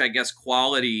 I guess,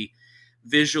 quality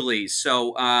visually.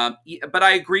 So, but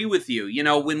I agree with you.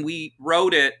 When we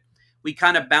wrote it, we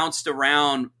kind of bounced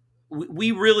around.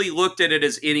 We really looked at it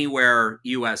as anywhere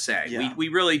USA. Yeah. We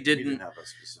really didn't. We didn't have a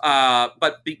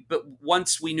specific. But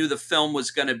once we knew the film was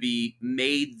going to be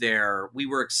made there, we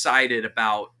were excited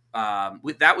about.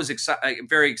 That was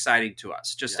very exciting to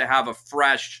us, just to have a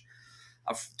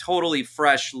totally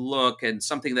fresh look and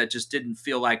something that just didn't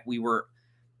feel like we were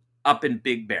up in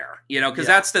Big Bear. Because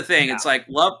that's the thing. Yeah. It's like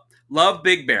love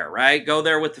Big Bear, right? Go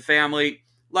there with the family,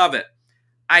 love it.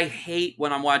 I hate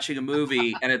when I'm watching a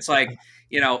movie and it's like,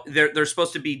 they're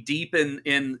supposed to be deep in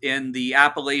the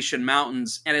Appalachian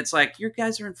Mountains, and it's like, you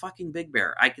guys are in fucking Big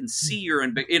Bear. I can see you're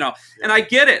in Big, and I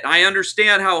get it. I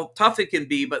understand how tough it can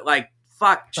be, but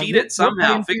fuck, cheat it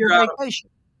somehow. Figure out. Vacation.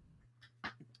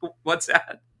 What's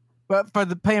that? But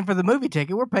paying for the movie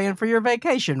ticket, we're paying for your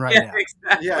vacation right now.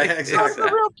 Exactly. Yeah, exactly.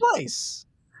 It's a real place.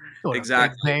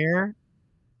 Exactly. There.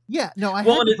 Yeah, no, I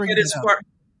had to bring it up.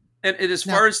 And as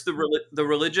far as the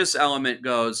religious element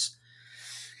goes,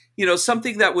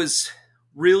 something that was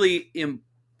really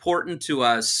important to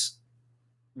us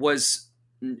was,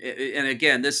 and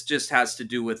again, this just has to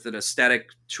do with an aesthetic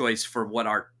choice for what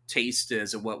our taste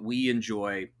is and what we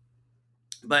enjoy.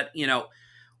 But,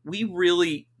 we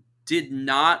really did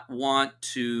not want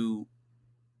to,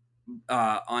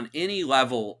 on any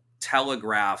level,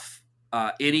 telegraph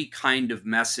any kind of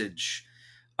message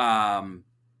to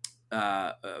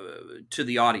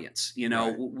the audience.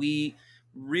 Right. We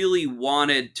really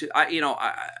wanted to,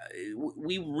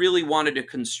 we really wanted to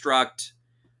construct,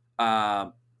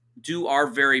 do our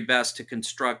very best to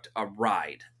construct a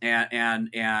ride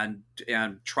and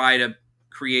try to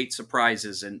create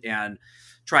surprises and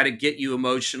try to get you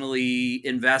emotionally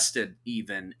invested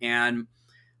even. And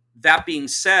that being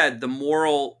said, the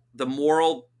moral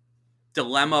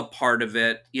dilemma part of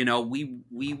it,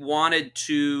 we wanted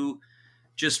to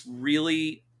just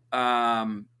really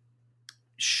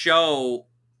show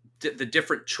the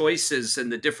different choices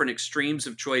and the different extremes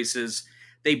of choices.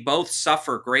 They both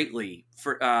suffer greatly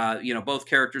for, both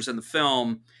characters in the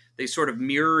film. They sort of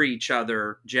mirror each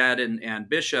other, Jed and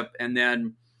Bishop, and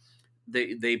then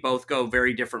they both go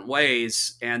very different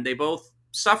ways, and they both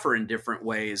suffer in different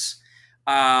ways.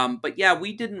 But yeah,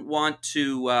 we didn't want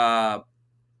to,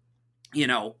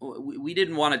 we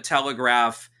didn't want to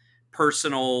telegraph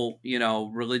personal,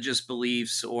 religious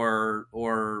beliefs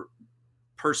or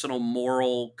personal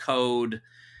moral code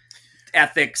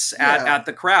ethics at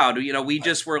the crowd. We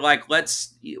just were like,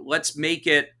 let's make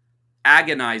it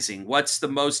agonizing. Who's the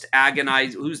most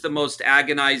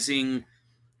agonizing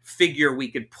figure we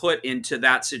could put into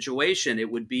that situation?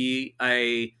 It would be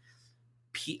a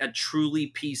truly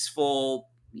peaceful,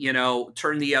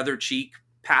 turn the other cheek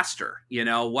pastor.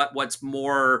 What's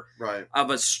more Right. of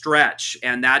a stretch?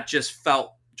 And that just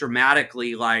felt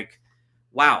dramatically like,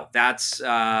 wow, that's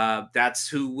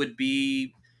who would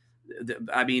be.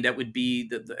 That would be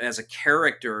as a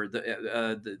character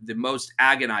the most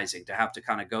agonizing to have to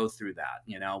kind of go through that.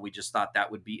 We just thought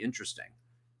that would be interesting.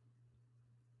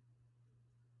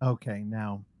 Okay,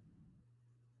 now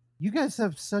you guys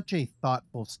have such a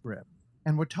thoughtful script,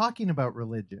 and we're talking about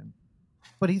religion,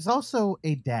 but he's also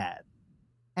a dad.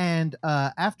 And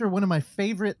after one of my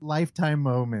favorite Lifetime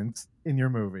moments in your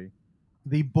movie,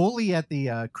 the bully at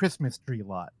the Christmas tree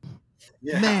lot.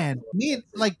 Yeah. Man,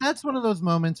 that's one of those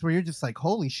moments where you're just like,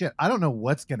 holy shit, I don't know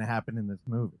what's going to happen in this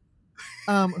movie.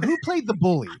 Who played the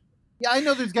bully? Yeah, I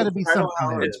know there's got to be something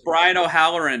there. It's Brian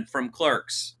O'Halloran from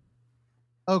Clerks.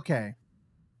 Okay.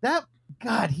 That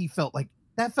felt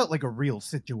like a real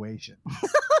situation.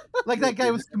 Like that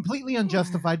guy was completely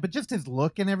unjustified, but just his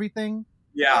look and everything.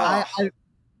 Yeah.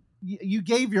 You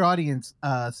gave your audience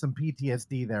some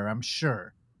PTSD there, I'm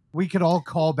sure. We could all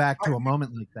call back to a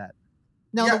moment like that.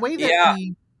 Now, the way that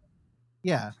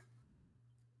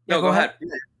No, go ahead.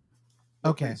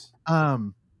 Okay.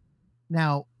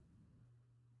 Now,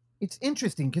 it's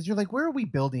interesting because you're like, where are we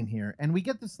building here? And we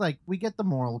get this, we get the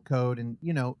moral code, and,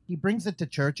 he brings it to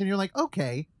church, and you're like,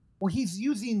 okay, well, he's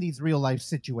using these real life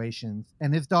situations,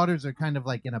 and his daughters are kind of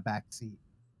like in a back seat.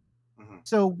 Mm-hmm.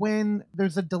 So when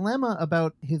there's a dilemma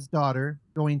about his daughter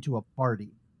going to a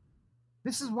party,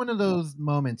 this is one of those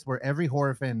moments where every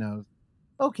horror fan knows,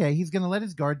 okay, he's going to let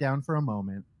his guard down for a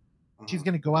moment. Mm-hmm. She's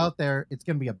going to go out there. It's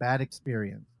going to be a bad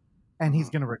experience, and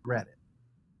he's going to regret it.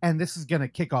 And this is going to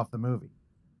kick off the movie.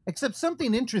 Except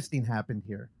something interesting happened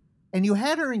here. And you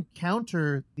had her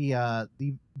encounter the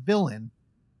villain,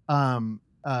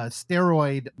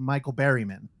 steroid Michael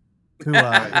Berryman, who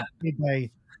is played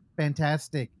by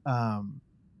fantastic.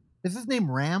 Is his name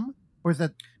Ram? Or is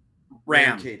that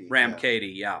Ram Katie?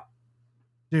 Katie, yeah.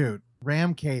 Dude,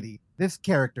 Ram Katie. This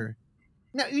character.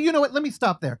 Now, you know what? Let me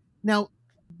stop there. Now,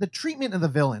 the treatment of the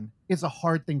villain is a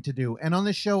hard thing to do. And on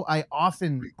this show, I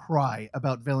often cry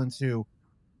about villains who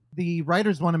the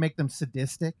writers want to make them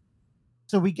sadistic.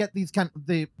 So we get these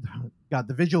the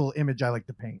visual image I like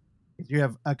to paint is you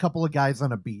have a couple of guys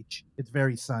on a beach. It's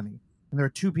very sunny. And there are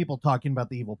two people talking about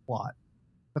the evil plot.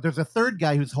 But there's a third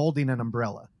guy who's holding an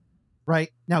umbrella.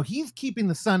 Right? Now, he's keeping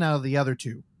the sun out of the other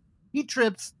two. He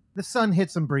trips. The sun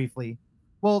hits him briefly.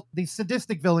 Well, the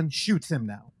sadistic villain shoots him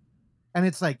now. And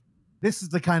it's like, this is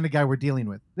the kind of guy we're dealing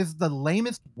with. This is the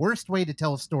lamest, worst way to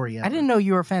tell a story ever. I didn't know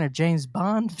you were a fan of James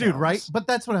Bond films. Dude, right? But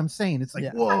that's what I'm saying. It's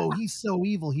like, whoa, he's so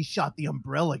evil. He shot the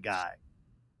umbrella guy.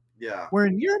 Yeah. Where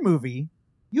in your movie,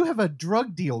 you have a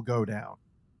drug deal go down.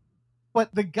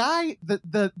 But the guy,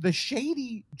 the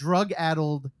shady,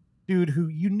 drug-addled dude who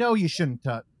you shouldn't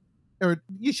touch, or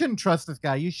you shouldn't trust this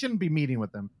guy. You shouldn't be meeting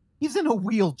with him. He's in a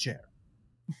wheelchair.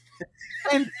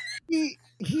 And he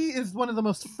is one of the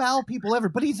most foul people ever,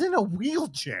 but he's in a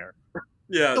wheelchair.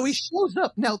 Yeah. So he shows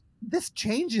up. Now, this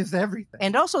changes everything.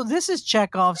 And also, this is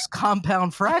Chekhov's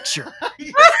compound fracture.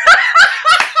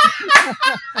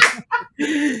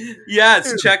 Yeah,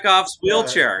 it's Chekhov's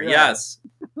wheelchair. Yeah. Yes.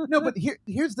 No, but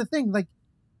here's the thing. Like,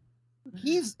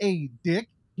 he's a dick.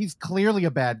 He's clearly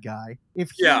a bad guy.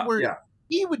 If he Yeah, were, yeah.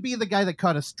 he would be the guy that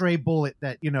caught a stray bullet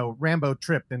that, Rambo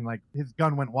tripped and like his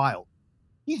gun went wild.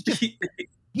 He's just,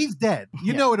 he's dead.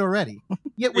 You Yeah. know it already.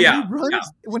 Yet when Yeah,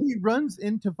 he runs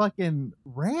into fucking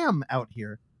Ram out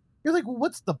here, you're like, well,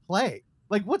 what's the play?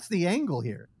 Like, what's the angle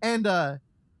here? And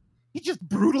he just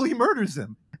brutally murders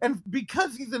him. And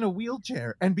because he's in a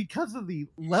wheelchair and because of the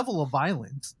level of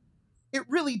violence, it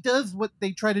really does what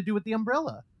they try to do with the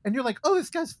umbrella. And you're like, oh, this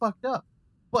guy's fucked up.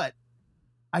 But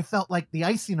I felt like the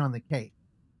icing on the cake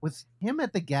was him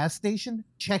at the gas station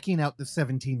checking out the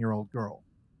 17-year-old girl.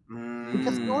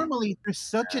 Because normally there's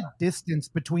such a distance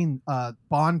between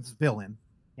Bond's villain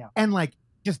and like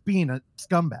just being a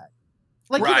scumbag.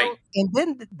 Like, right. And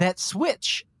then that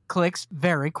switch clicks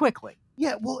very quickly.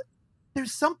 Yeah, well,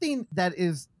 there's something that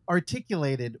is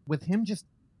articulated with him just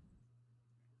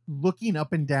looking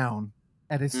up and down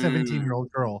at his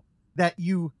 17-year-old girl that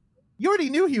you already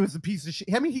knew he was a piece of shit.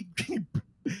 I mean,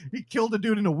 he killed a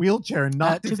dude in a wheelchair and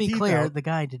knocked his To be teeth clear, out. the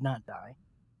guy did not die.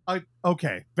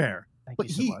 Okay, fair. Thank But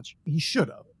you so much. He should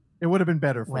have. It would have been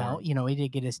better for Well, him. he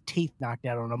did get his teeth knocked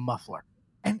out on a muffler.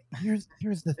 And here's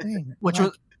the thing. Which like,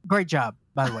 was great job,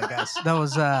 by the way, guys. That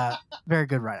was very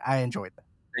good ride. I enjoyed that.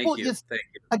 Thank you. just, Thank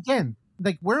you. again,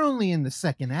 like we're only in the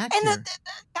second act And here.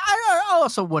 I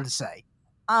also want to say,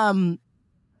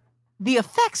 the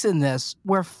effects in this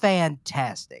were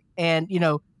fantastic, and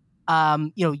you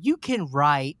can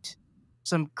write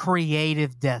some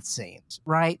creative death scenes,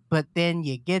 right? But then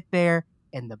you get there,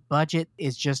 and the budget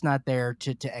is just not there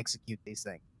to execute these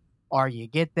things, or you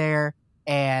get there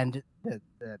and the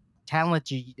talent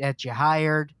that you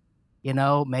hired,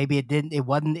 maybe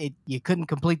you couldn't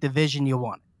complete the vision you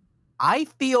wanted. I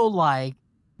feel like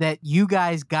that you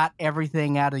guys got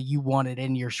everything out of you wanted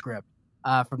in your script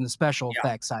from the special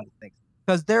effects side of things.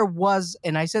 Because there was,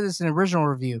 and I said this in the original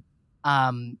review,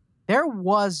 there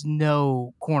was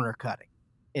no corner cutting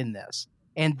in this.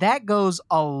 And that goes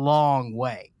a long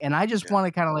way. And I just want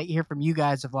to kind of like hear from you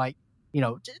guys of like,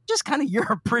 just kind of your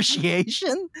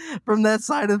appreciation from that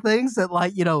side of things that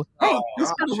like, hey,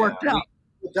 this kind of worked out.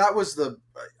 That was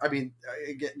again,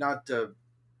 not to,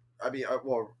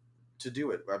 to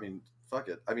do it. I mean, fuck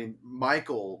it. I mean,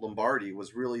 Michael Lombardi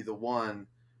was really the one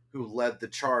who led the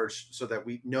charge so that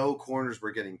no corners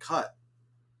were getting cut.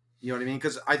 You know what I mean?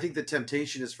 Because I think the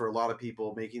temptation is for a lot of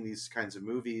people making these kinds of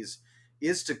movies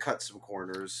is to cut some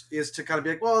corners, is to kind of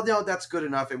be like, well, no, that's good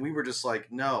enough. And we were just like,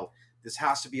 no, this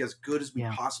has to be as good as we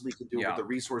possibly can do with the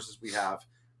resources we have.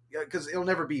 Because it'll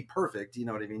never be perfect. You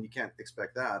know what I mean? You can't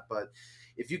expect that. But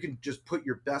if you can just put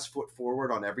your best foot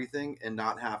forward on everything and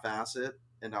not half-ass it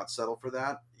and not settle for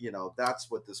that, that's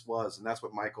what this was. And that's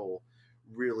what Michael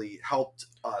really helped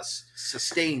us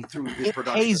sustain through the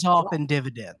production. It pays off in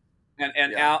dividend.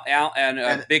 And Al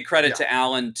and big credit to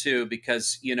Alan too,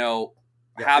 because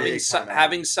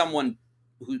having someone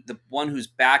the one who's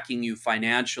backing you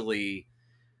financially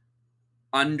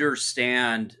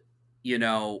understand,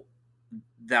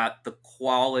 that the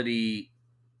quality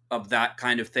of that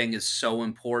kind of thing is so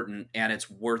important and it's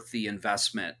worth the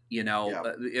investment.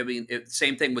 I mean,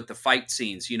 same thing with the fight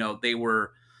scenes. They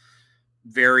were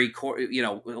very,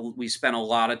 we spent a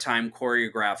lot of time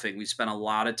choreographing. We spent a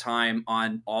lot of time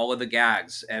on all of the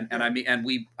gags, and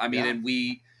we,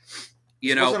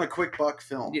 it wasn't a quick buck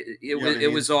film.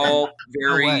 It was all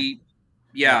very,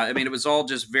 I mean, it was all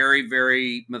just very,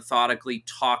 very methodically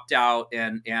talked out,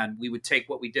 and we would take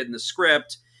what we did in the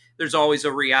script. There's always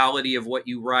a reality of what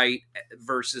you write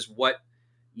versus what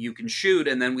you can shoot,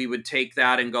 and then we would take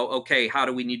that and go, okay, how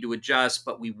do we need to adjust?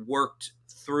 But we worked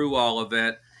through all of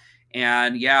it.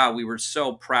 And we were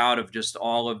so proud of just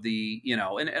all of the,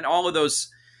 and all of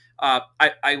those.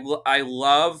 I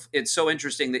love. It's so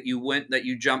interesting that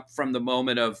you jumped from the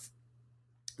moment of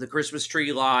the Christmas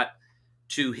tree lot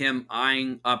to him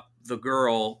eyeing up the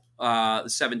girl, the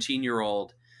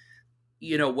 17-year-old.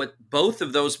 What both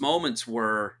of those moments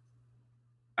were,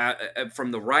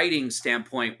 from the writing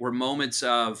standpoint, were moments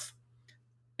of.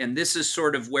 And this is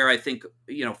sort of where I think,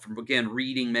 from, again,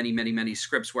 reading many, many, many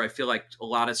scripts, where I feel like a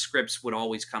lot of scripts would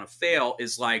always kind of fail,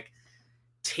 is like,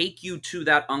 take you to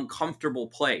that uncomfortable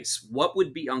place. What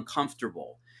would be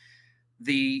uncomfortable?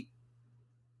 You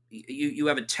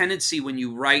have a tendency when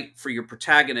you write for your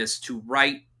protagonist to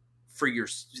write for your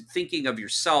thinking of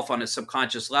yourself on a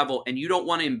subconscious level, and you don't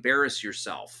want to embarrass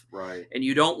yourself. Right. And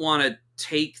you don't want to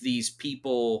take these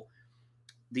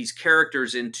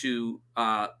characters into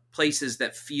places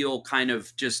that feel kind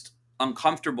of just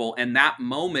uncomfortable. And that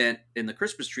moment in the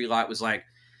Christmas tree lot was like,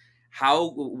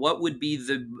 what would be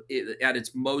at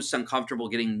its most uncomfortable,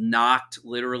 getting knocked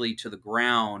literally to the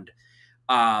ground,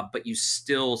 but you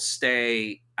still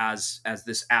stay as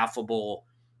this affable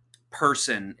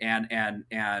person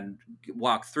and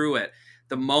walk through it.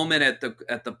 The moment at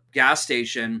the gas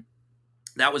station,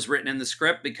 that was written in the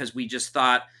script because we just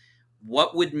thought,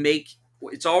 what would make,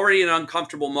 it's already an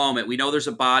uncomfortable moment. We know there's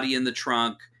a body in the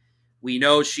trunk. We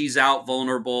know she's out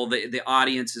vulnerable. The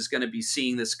audience is going to be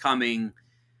seeing this coming.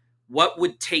 What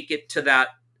would take it to that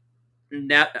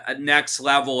next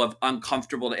level of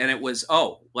uncomfortable? And it was,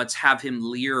 let's have him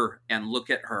leer and look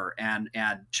at her and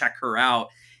check her out.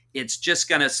 It's just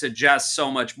going to suggest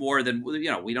so much more than,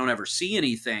 we don't ever see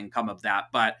anything come of that,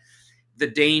 but the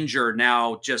danger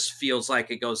now just feels like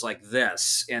it goes like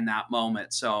this in that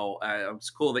moment. So it's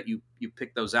cool that you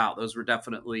picked those out. Those were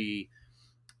definitely,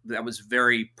 that was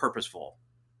very purposeful.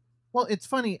 Well, it's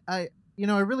funny. I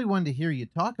really wanted to hear you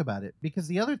talk about it, because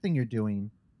the other thing you're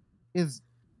doing is,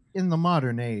 in the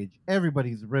modern age,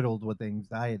 everybody's riddled with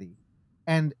anxiety.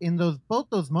 And in both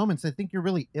those moments, I think you're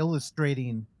really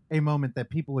illustrating a moment that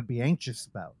people would be anxious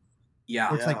about. Yeah.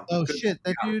 Where it's like, oh shit,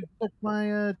 that dude took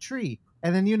my tree.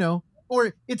 And then,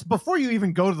 or it's before you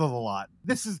even go to the lot.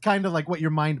 This is kind of like what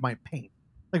your mind might paint.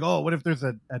 Like, oh, what if there's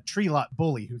a tree lot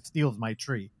bully who steals my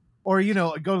tree? Or,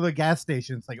 go to the gas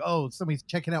station. It's like, oh, somebody's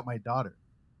checking out my daughter.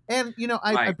 And,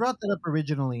 I brought that up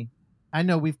originally. I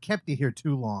know we've kept you here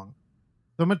too long.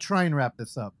 So I'm going to try and wrap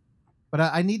this up. But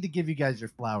I need to give you guys your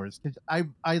flowers, because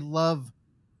I love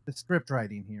the script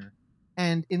writing here.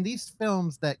 And in these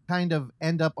films that kind of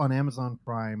end up on Amazon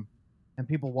Prime and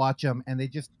people watch them and they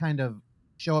just kind of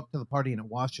show up to the party and it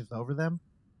washes over them,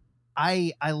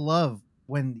 I love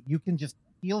when you can just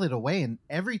peel it away and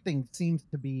everything seems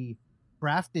to be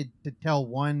crafted to tell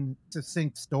one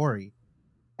succinct story.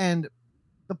 And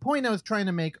the point I was trying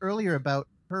to make earlier about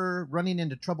her running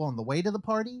into trouble on the way to the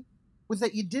party was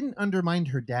that you didn't undermine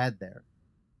her dad there.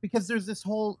 Because there's this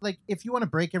whole, like, if you want to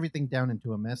break everything down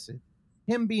into a message,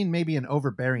 him being maybe an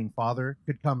overbearing father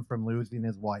could come from losing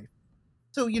his wife.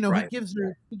 So, he gives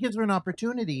her an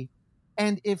opportunity.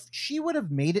 And if she would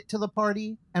have made it to the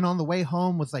party and on the way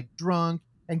home was like drunk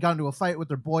and got into a fight with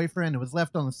her boyfriend and was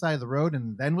left on the side of the road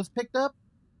and then was picked up,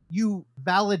 you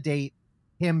validate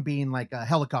him being like a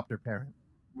helicopter parent.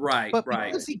 Right, but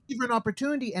right. because he gave her an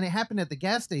opportunity and it happened at the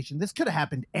gas station, this could have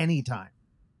happened anytime.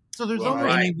 So there's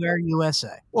almost anywhere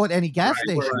USA. Or at any gas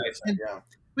station. Right.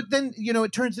 But then,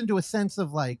 it turns into a sense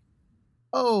of like,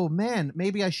 oh man,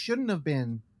 maybe I shouldn't have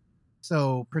been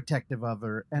so protective of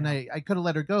her. And I could have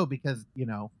let her go because, I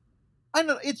don't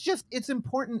know. It's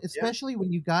important, especially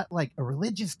when you got like a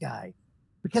religious guy,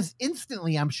 because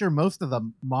instantly I'm sure most of the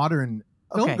modern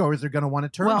film goers are going to want to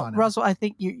turn on him. Russell, I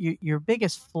think your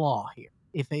biggest flaw here,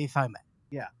 if I may.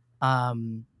 Yeah.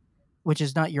 Which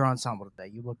is not your ensemble today.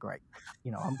 You look great.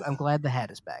 I'm glad the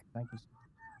hat is back. Thank you.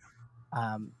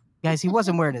 Guys, he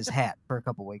wasn't wearing his hat for a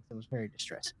couple weeks. It was very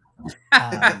distressing.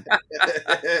 The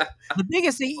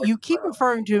biggest thing, you keep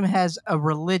referring to him as a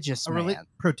religious man.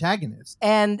 Protagonist.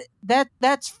 And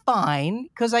that's fine,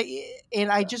 because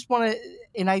I just want to,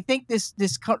 and I think this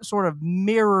sort of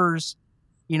mirrors,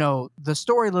 the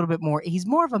story a little bit more. He's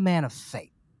more of a man of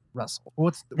faith, Russell.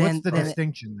 What's the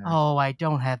distinction there? Oh, I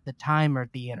don't have the time or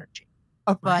the energy.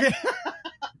 But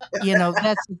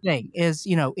that's the thing, is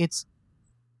it's,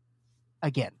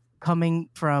 again, coming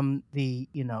from the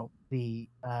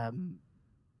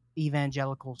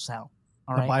evangelical South,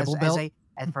 all right, Bible Belt?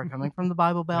 as for coming from the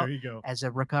Bible Belt, there you go. as a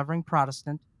recovering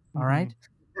Protestant, all Mhm. right.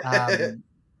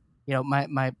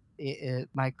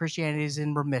 My Christianity is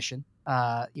in remission.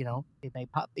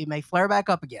 It may flare back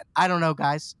up again. I don't know,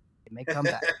 guys. It may come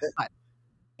back, but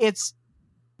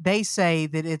they say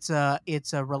that it's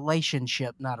a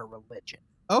relationship, not a religion.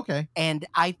 Okay. And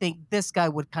I think this guy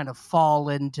would kind of fall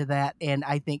into that. And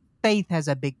I think faith has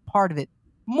a big part of it,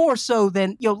 more so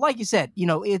than, like you said,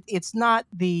 it's not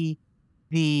the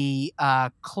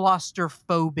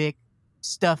claustrophobic,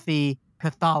 stuffy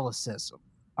Catholicism.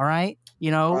 All right.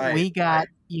 We got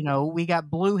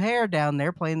blue hair down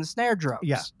there playing the snare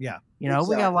drums. Yeah. We got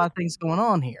a lot of things going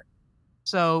on here.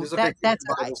 So that's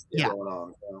going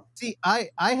on. See, I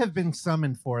have been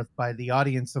summoned forth by the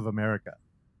audience of America.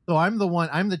 So I'm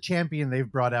the champion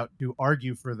they've brought out to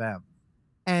argue for them.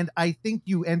 And I think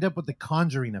you end up with the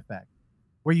Conjuring effect,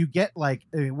 where you get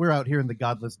we're out here in the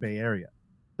godless Bay Area.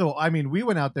 So, we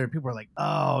went out there and people were like,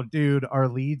 oh, dude, our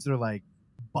leads are like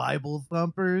Bible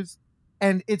thumpers.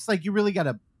 And it's like, you really got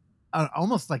to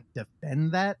almost like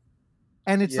defend that.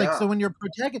 And it's like, so when your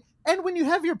protagonist, and when you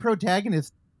have your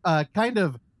protagonist kind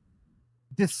of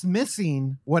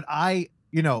dismissing what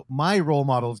my role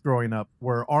models growing up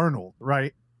were Arnold,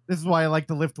 right? This is why I like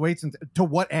to lift weights. And to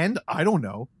what end? I don't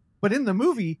know. But in the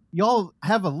movie, y'all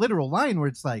have a literal line where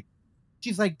it's like,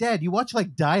 she's like, Dad, you watch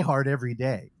like Die Hard every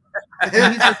day. And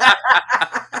he's like,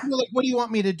 you're like, what do you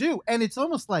want me to do? And it's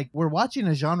almost like we're watching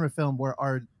a genre film where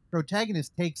our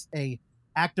protagonist takes a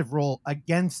active role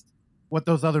against what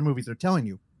those other movies are telling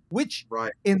you, which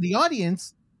in the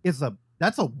audience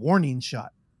that's a warning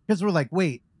shot, because we're like,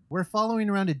 wait, we're following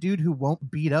around a dude who won't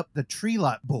beat up the tree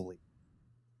lot bully.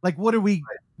 Like, where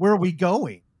are we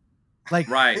going? Like,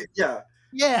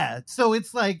 yeah. So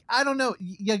it's like, I don't know.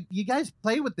 You guys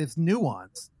play with this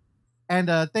nuance, and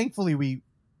thankfully we,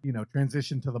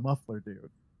 transition to the muffler dude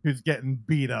who's getting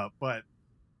beat up. But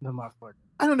The muffler.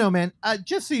 I don't know, man.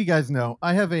 Just so you guys know,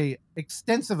 I have a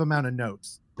extensive amount of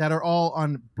notes that are all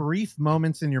on brief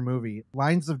moments in your movie,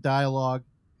 lines of dialogue,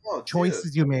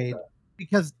 choices you made,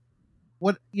 because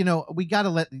we got to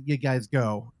let you guys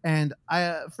go. And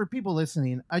for people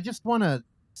listening, I just want to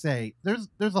say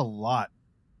there's a lot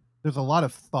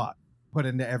of thought put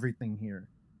into everything here,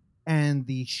 and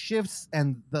the shifts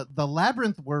and the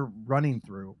labyrinth we're running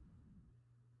through.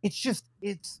 It's just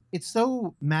it's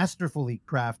so masterfully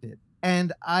crafted,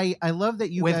 and I love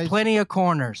that you with guys plenty of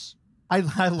corners. I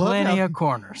love plenty of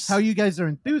corners. How you guys are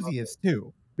enthusiasts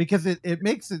too, because it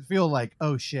makes it feel like,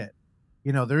 oh shit,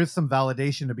 there is some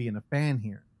validation to being a fan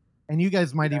here, and you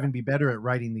guys might even be better at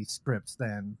writing these scripts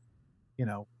than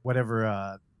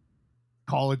whatever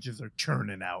colleges are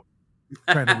churning out,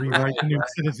 trying to rewrite the new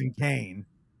Citizen Kane.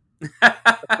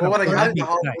 Well, when I got into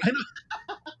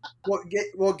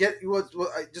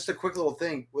just a quick little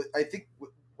thing. I think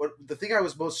what the thing I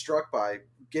was most struck by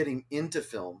getting into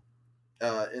film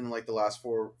in like the last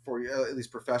four years, at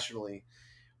least professionally,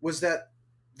 was that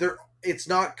it's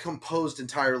not composed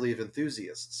entirely of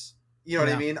enthusiasts. You know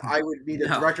what I mean? I would meet a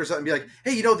director or something and be like,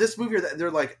 hey, this movie or that, and they're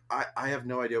like, I have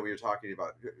no idea what you're talking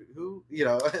about. Who?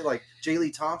 Like J.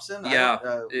 Lee Thompson? Yeah.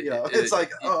 It's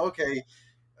like, oh, okay.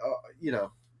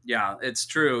 Yeah, it's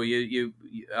true.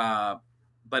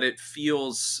 But it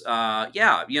feels,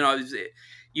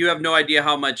 you have no idea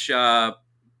how much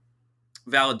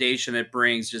validation it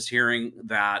brings just hearing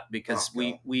that, because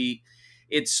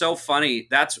it's so funny.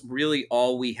 That's really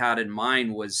all we had in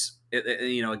mind was,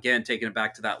 again, taking it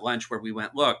back to that lunch where we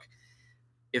went, look,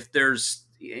 if there's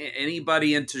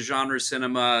anybody into genre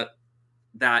cinema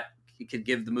that could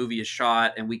give the movie a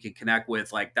shot and we could connect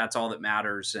with, like, that's all that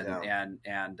matters.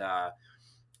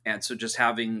 And so just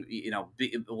having,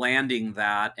 landing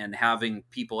that and having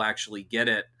people actually get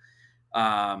it,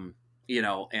 and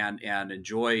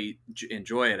enjoy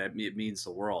it. It means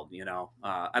the world,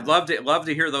 I'd love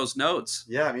to hear those notes.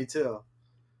 Yeah, me too.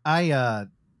 I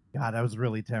was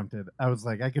really tempted. I was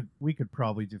like, we could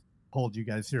probably just hold you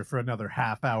guys here for another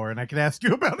half hour and I could ask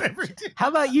you about everything. How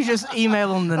about you just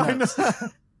email them the notes?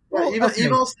 Email us the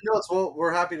notes.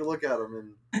 We're happy to look at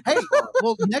them. And hey,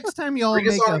 well, next time y'all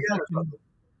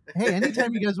hey,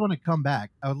 anytime you guys want to come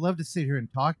back, I would love to sit here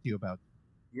and talk to you about it.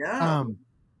 Yeah.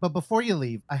 But before you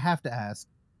leave, I have to ask,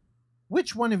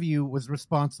 which one of you was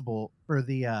responsible for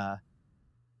the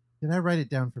did I write it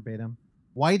down verbatim?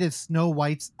 White as Snow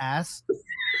White's ass?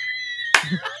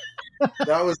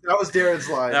 That was Darren's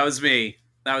line. That was me.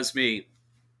 What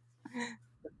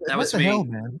the hell,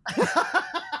 man?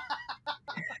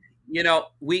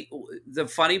 The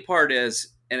funny part is,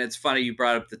 and it's funny you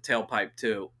brought up the tailpipe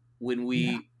too, when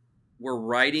we were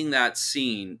writing that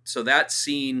scene. So that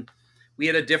scene, we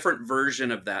had a different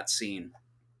version of that scene.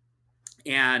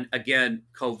 And again,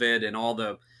 COVID and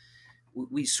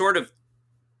we sort of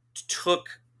took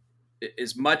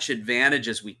as much advantage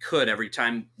as we could every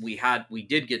time we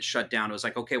did get shut down. It was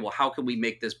like, okay, well, how can we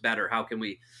make this better? How can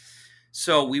we?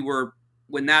 So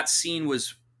when that scene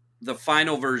was, the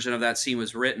final version of that scene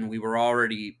was written, we were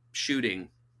already shooting.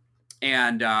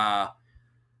 And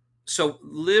so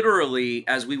literally,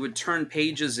 as we would turn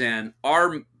pages in,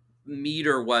 our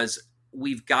meter was,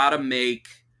 we try to make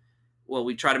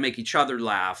each other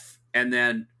laugh and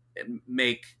then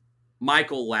make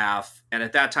Michael laugh. And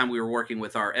at that time we were working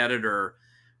with our editor,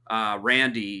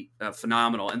 Randy,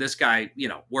 phenomenal. And this guy,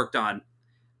 worked on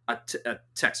a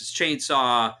Texas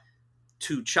Chainsaw,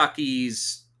 2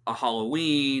 Chuckies, a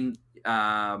Halloween,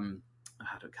 I'm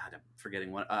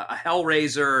forgetting one, a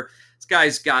Hellraiser. This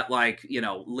guy's got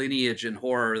lineage and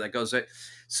horror that goes.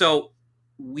 So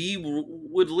we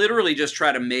would literally just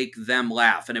try to make them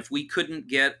laugh. And if we couldn't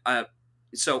get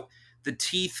so the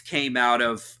teeth came out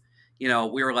of,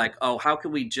 we were like, oh, how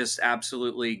can we just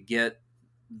absolutely get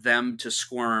them to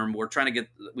squirm?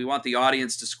 We want the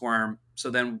audience to squirm. So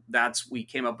then we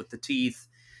came up with the teeth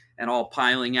and all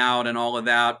piling out and all of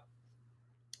that.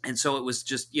 And so it was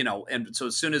just, and so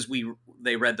as soon as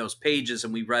they read those pages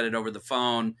and we read it over the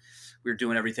phone, we were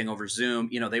doing everything over Zoom.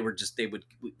 They would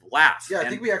laugh. Yeah, I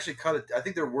think we actually cut it. I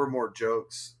think there were more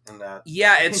jokes in that.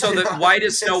 Yeah, and so the white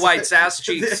as Snow White's ass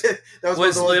cheeks that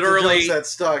was literally that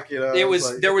stuck. It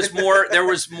was like, there was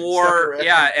more. around.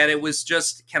 Yeah, and it was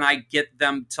just, can I get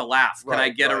them to laugh? Can I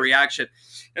get a reaction?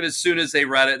 And as soon as they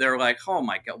read it, they were like, "Oh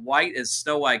my god, white is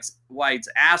Snow White's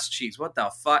ass cheeks. What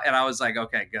the fuck?" And I was like,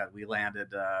 "Okay, good. We landed.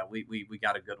 We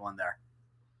got a good one there."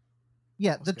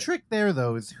 Yeah, the trick there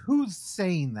though is who's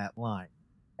saying that line.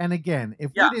 And again,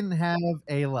 if we didn't have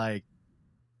a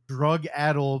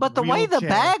drug-addled, but the way the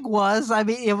bag was, I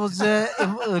mean, it was a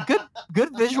good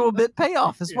visual bit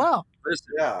payoff as well.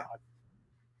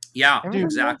 Yeah, Dude,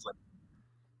 exactly.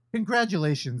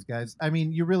 Congratulations, guys. I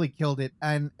mean, you really killed it.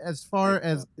 And as far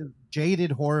as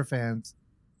jaded horror fans,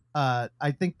 I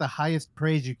think the highest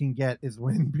praise you can get is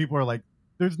when people are like,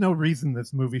 "There's no reason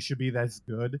this movie should be this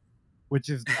good." Which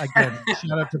is, again,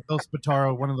 shout out to Bill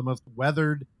Spataro, one of the most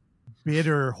weathered,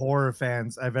 bitter horror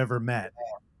fans I've ever met.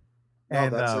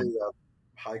 And that's a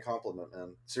high compliment,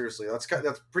 man. Seriously, that's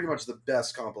pretty much the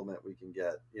best compliment we can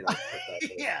get.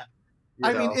 Yeah.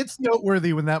 I mean, it's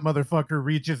noteworthy when that motherfucker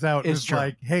reaches out and is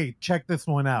like, "Hey, check this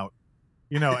one out."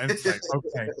 And it's like,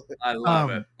 okay. I love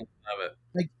it. I love it.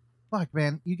 Like, fuck,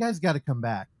 man, you guys got to come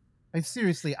back.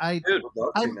 Seriously, I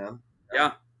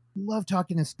love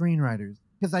talking to screenwriters.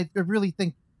 Because I really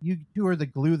think you two are the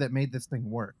glue that made this thing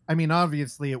work. I mean,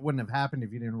 obviously, it wouldn't have happened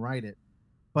if you didn't write it.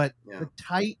 But the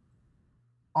tight,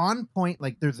 on point,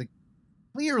 there's a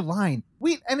clear line.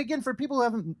 And again, for people who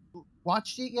haven't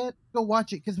watched it yet, go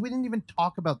watch it. Because we didn't even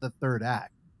talk about the third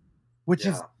act. Which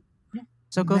is...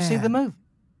 So go see the movie.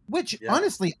 Which,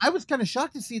 honestly, I was kind of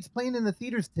shocked to see it's playing in the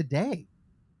theaters today.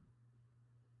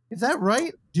 Is that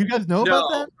right? Do you guys know about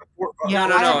that? Yeah,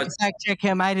 no. I didn't fact check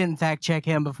him. I didn't fact check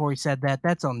him before he said that.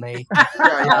 That's on me.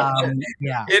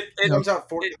 It comes out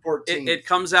 14. It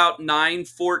comes out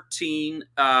 9/14,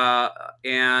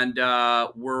 and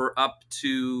we're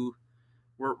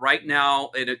right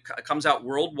now. It comes out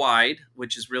worldwide,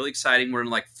 which is really exciting. We're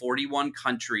in 41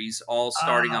 countries, all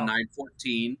starting on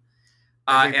 9/14.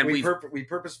 And we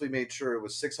purposely made sure it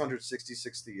was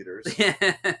 666 theaters.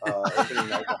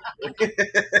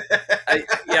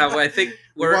 I think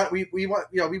we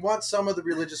want some of the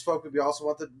religious folk, but we also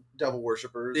want the devil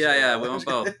worshippers. We want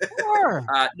both. Sure.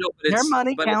 Their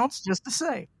money counts just the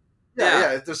same.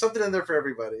 Yeah. There's something in there for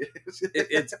everybody.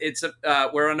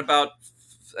 We're on about,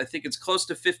 I think it's close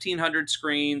to 1,500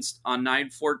 screens on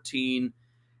 9/14,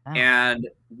 and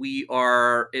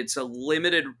it's a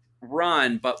limited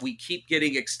run, but we keep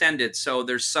getting extended. So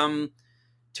there's some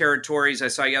territories I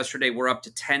saw yesterday, we're up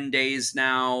to 10 days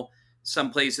now.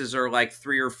 Some places are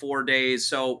 3 or 4 days.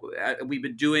 So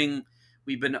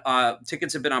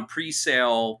tickets have been on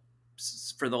pre-sale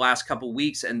for the last couple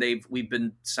weeks, and we've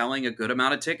been selling a good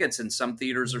amount of tickets, and some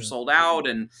theaters are sold out.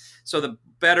 And so the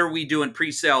better we do in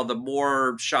pre-sale, the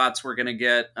more shots we're going to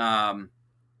get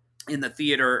in the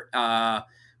theater.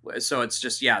 So it's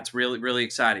just, it's really, really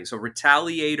exciting. So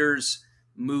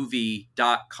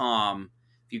retaliatorsmovie.com.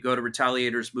 If you go to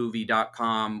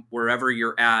retaliatorsmovie.com, wherever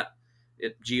you're at,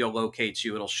 it geolocates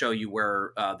you. It'll show you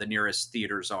where the nearest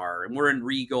theaters are. And we're in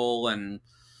Regal and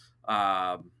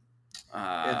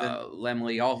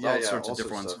Lemley, all sorts of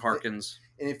different ones, Harkins.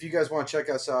 And if you guys want to check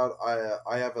us out,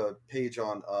 I have a page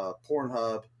on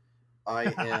Pornhub.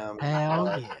 I am.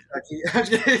 Hell yeah.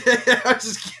 I'm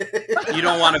just kidding. You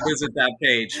don't want to visit that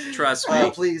page. Trust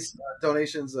me. Please,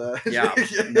 donations. No.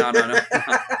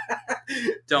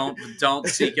 Don't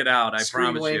seek it out. I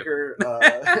promise wanker, you.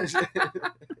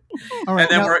 All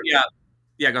right. And then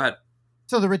go ahead.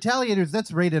 So the Retaliators,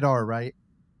 that's rated R, right?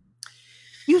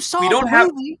 You saw we don't the have,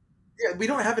 movie. Yeah, we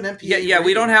don't have an MPA. Yeah,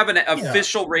 we don't have an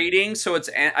official rating, so it's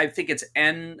I think it's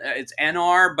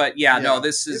NR, but no,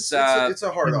 this is it's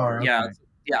a hard R. Yeah.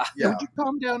 Would you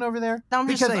calm down over there?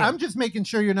 Because I'm just making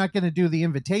sure you're not going to do the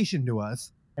invitation to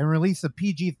us and release a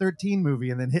PG-13 movie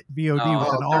and then hit VOD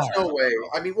with an R. There's no way.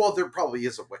 I mean, well, there probably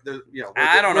is a way.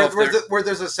 I don't know where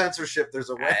there's a censorship. There's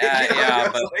a way.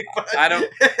 But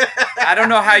I don't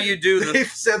know how you do the. They've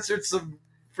censored some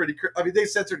pretty. They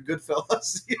censored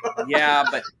Goodfellas. Yeah,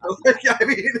 but I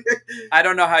mean, I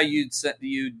don't know how you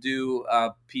do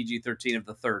PG-13 of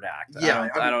the third act. Yeah,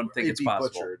 I don't think it's possible.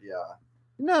 Butchered, yeah.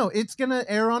 No, it's going to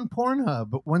air on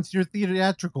Pornhub once your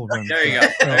theatrical runs. There you go.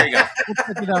 There you go. We'll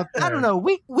check it out there. I don't know.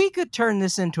 We could turn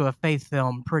this into a faith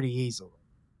film pretty easily.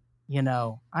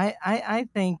 I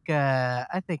think we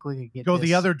could get go this.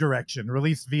 the other direction.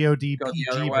 Release VOD Go the PG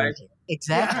other way. version.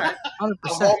 Exactly. A 100%.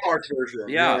 Hallmark version. Yeah.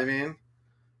 You know what I mean?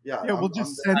 Yeah, Yeah, we'll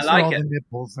just censor like all it. the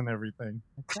nipples and everything.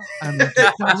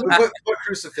 put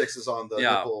crucifixes on the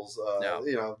Yeah. nipples.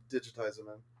 Yeah. Digitize them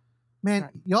in. Man,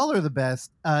 y'all are the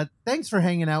best. Thanks for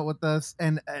hanging out with us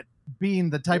and being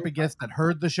the type of guest that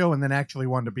heard the show and then actually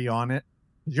wanted to be on it.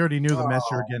 You already knew the mess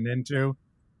you were getting into.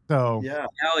 So Yeah.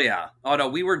 Hell yeah. Oh no,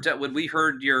 we were when we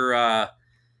heard your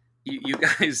you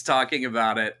guys talking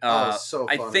about it. So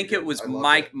I funny, think dude. it was I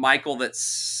loved it. Michael that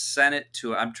sent it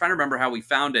to. I'm trying to remember how we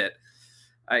found it.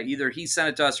 Either he sent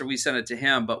it to us or we sent it to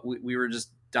him. But we were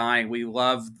just dying. We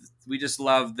just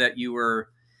loved that you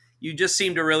just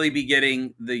seemed to really be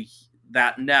getting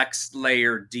that next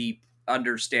layer deep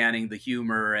understanding the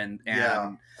humor and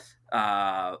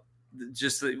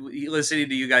just listening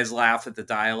to you guys laugh at the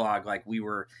dialogue, like we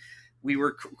were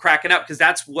cracking up because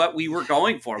that's what we were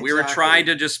going for. Exactly. We were trying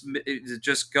to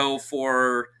just go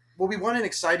for. Well, we want an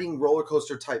exciting roller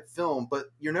coaster type film, but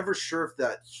you're never sure if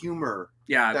that humor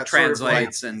that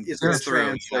translates sort of and is going to goes through,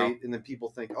 translate, and then people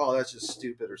think, "Oh, that's just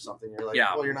stupid" or something. You're like,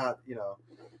 "Well, you're not." You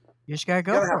just gotta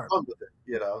go you gotta for have fun with it.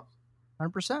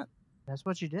 100%. That's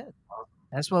what you did.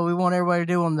 That's what we want everybody to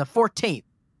do on the 14th.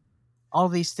 All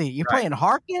these things. You're playing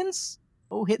Harkins?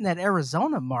 Oh, hitting that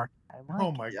Arizona mark.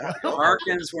 oh my god,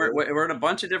 Harkins. We're in a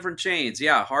bunch of different chains.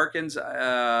 Yeah, Harkins.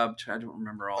 I don't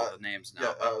remember all the names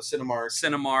now.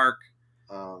 Cinemark.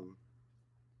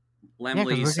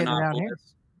 Lemley, Sinopolis.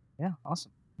 Yeah,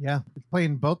 awesome. Yeah, it's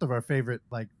playing both of our favorite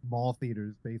like mall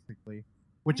theaters, basically,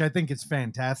 which I think is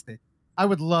fantastic. I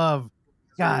would love.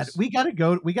 God, we gotta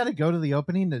go. We gotta go to the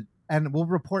opening, and we'll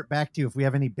report back to you if we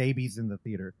have any babies in the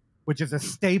theater, which is a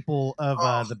staple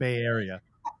of the Bay Area.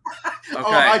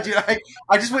 Okay.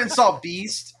 I just went and saw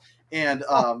Beast, and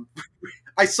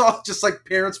I saw just like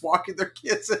parents walking their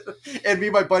kids, and me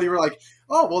and my buddy were like,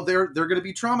 "Oh, well, they're going to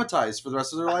be traumatized for the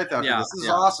rest of their life after this. This is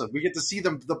awesome. We get to see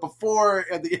them the before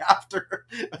and the after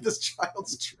of this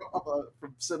child's trauma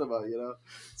from cinema.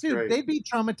 It's Dude, great. they'd be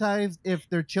traumatized if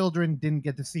their children didn't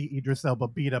get to see Idris Elba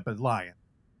beat up a lion.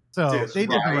 So they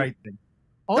did the right thing.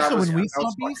 Also, when we saw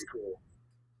Beast, cool.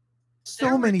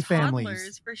 so many families,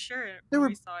 toddlers, for sure. There were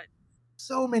we saw it.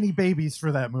 so many babies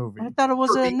for that movie. I thought it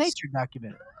was a nature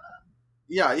documentary.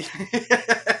 Yeah.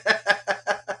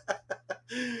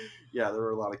 Yeah, there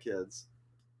were a lot of kids.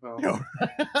 Well,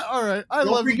 all right. I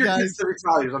love you guys. The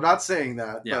Retaliators. I'm not saying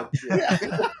that. Yeah.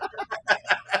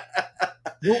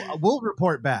 But, We'll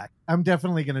report back. I'm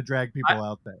definitely going to drag people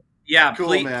out there. Yeah, cool,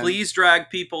 please drag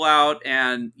people out,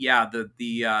 and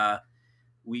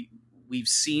we've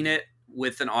seen it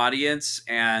with an audience,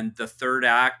 and the third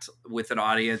act with an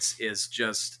audience is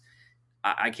just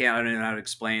I don't know how to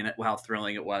explain it, how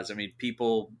thrilling it was. I mean,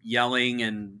 people yelling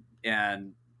and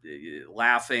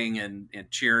laughing and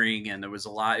cheering, and there was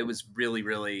a lot. It was really,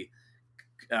 really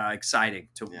exciting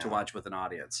to watch with an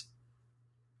audience.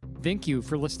 Thank you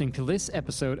for listening to this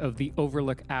episode of the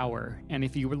Overlook Hour. And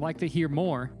if you would like to hear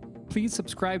more, please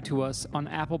subscribe to us on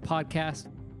Apple Podcasts,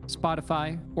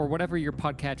 Spotify, or whatever your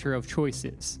podcatcher of choice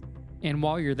is. And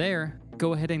while you're there,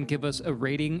 go ahead and give us a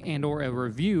rating and or a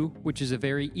review, which is a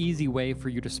very easy way for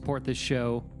you to support this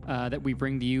show that we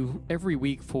bring to you every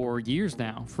week for years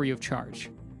now, free of charge.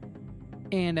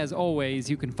 And as always,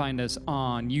 you can find us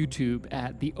on YouTube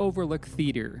at The Overlook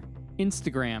Theater,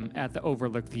 Instagram at The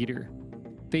Overlook Theater,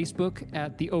 Facebook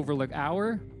at The Overlook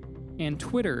Hour, and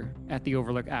Twitter at The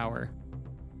Overlook Hour.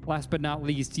 Last but not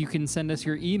least, you can send us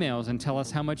your emails and tell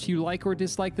us how much you like or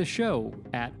dislike the show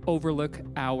at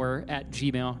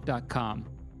overlookhour@gmail.com.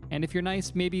 And if you're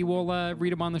nice, maybe we'll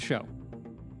read them on the show.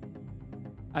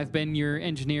 I've been your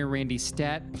engineer, Randy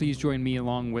Stat. Please join me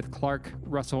along with Clark,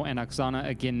 Russell, and Oksana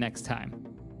again next time.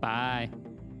 Bye.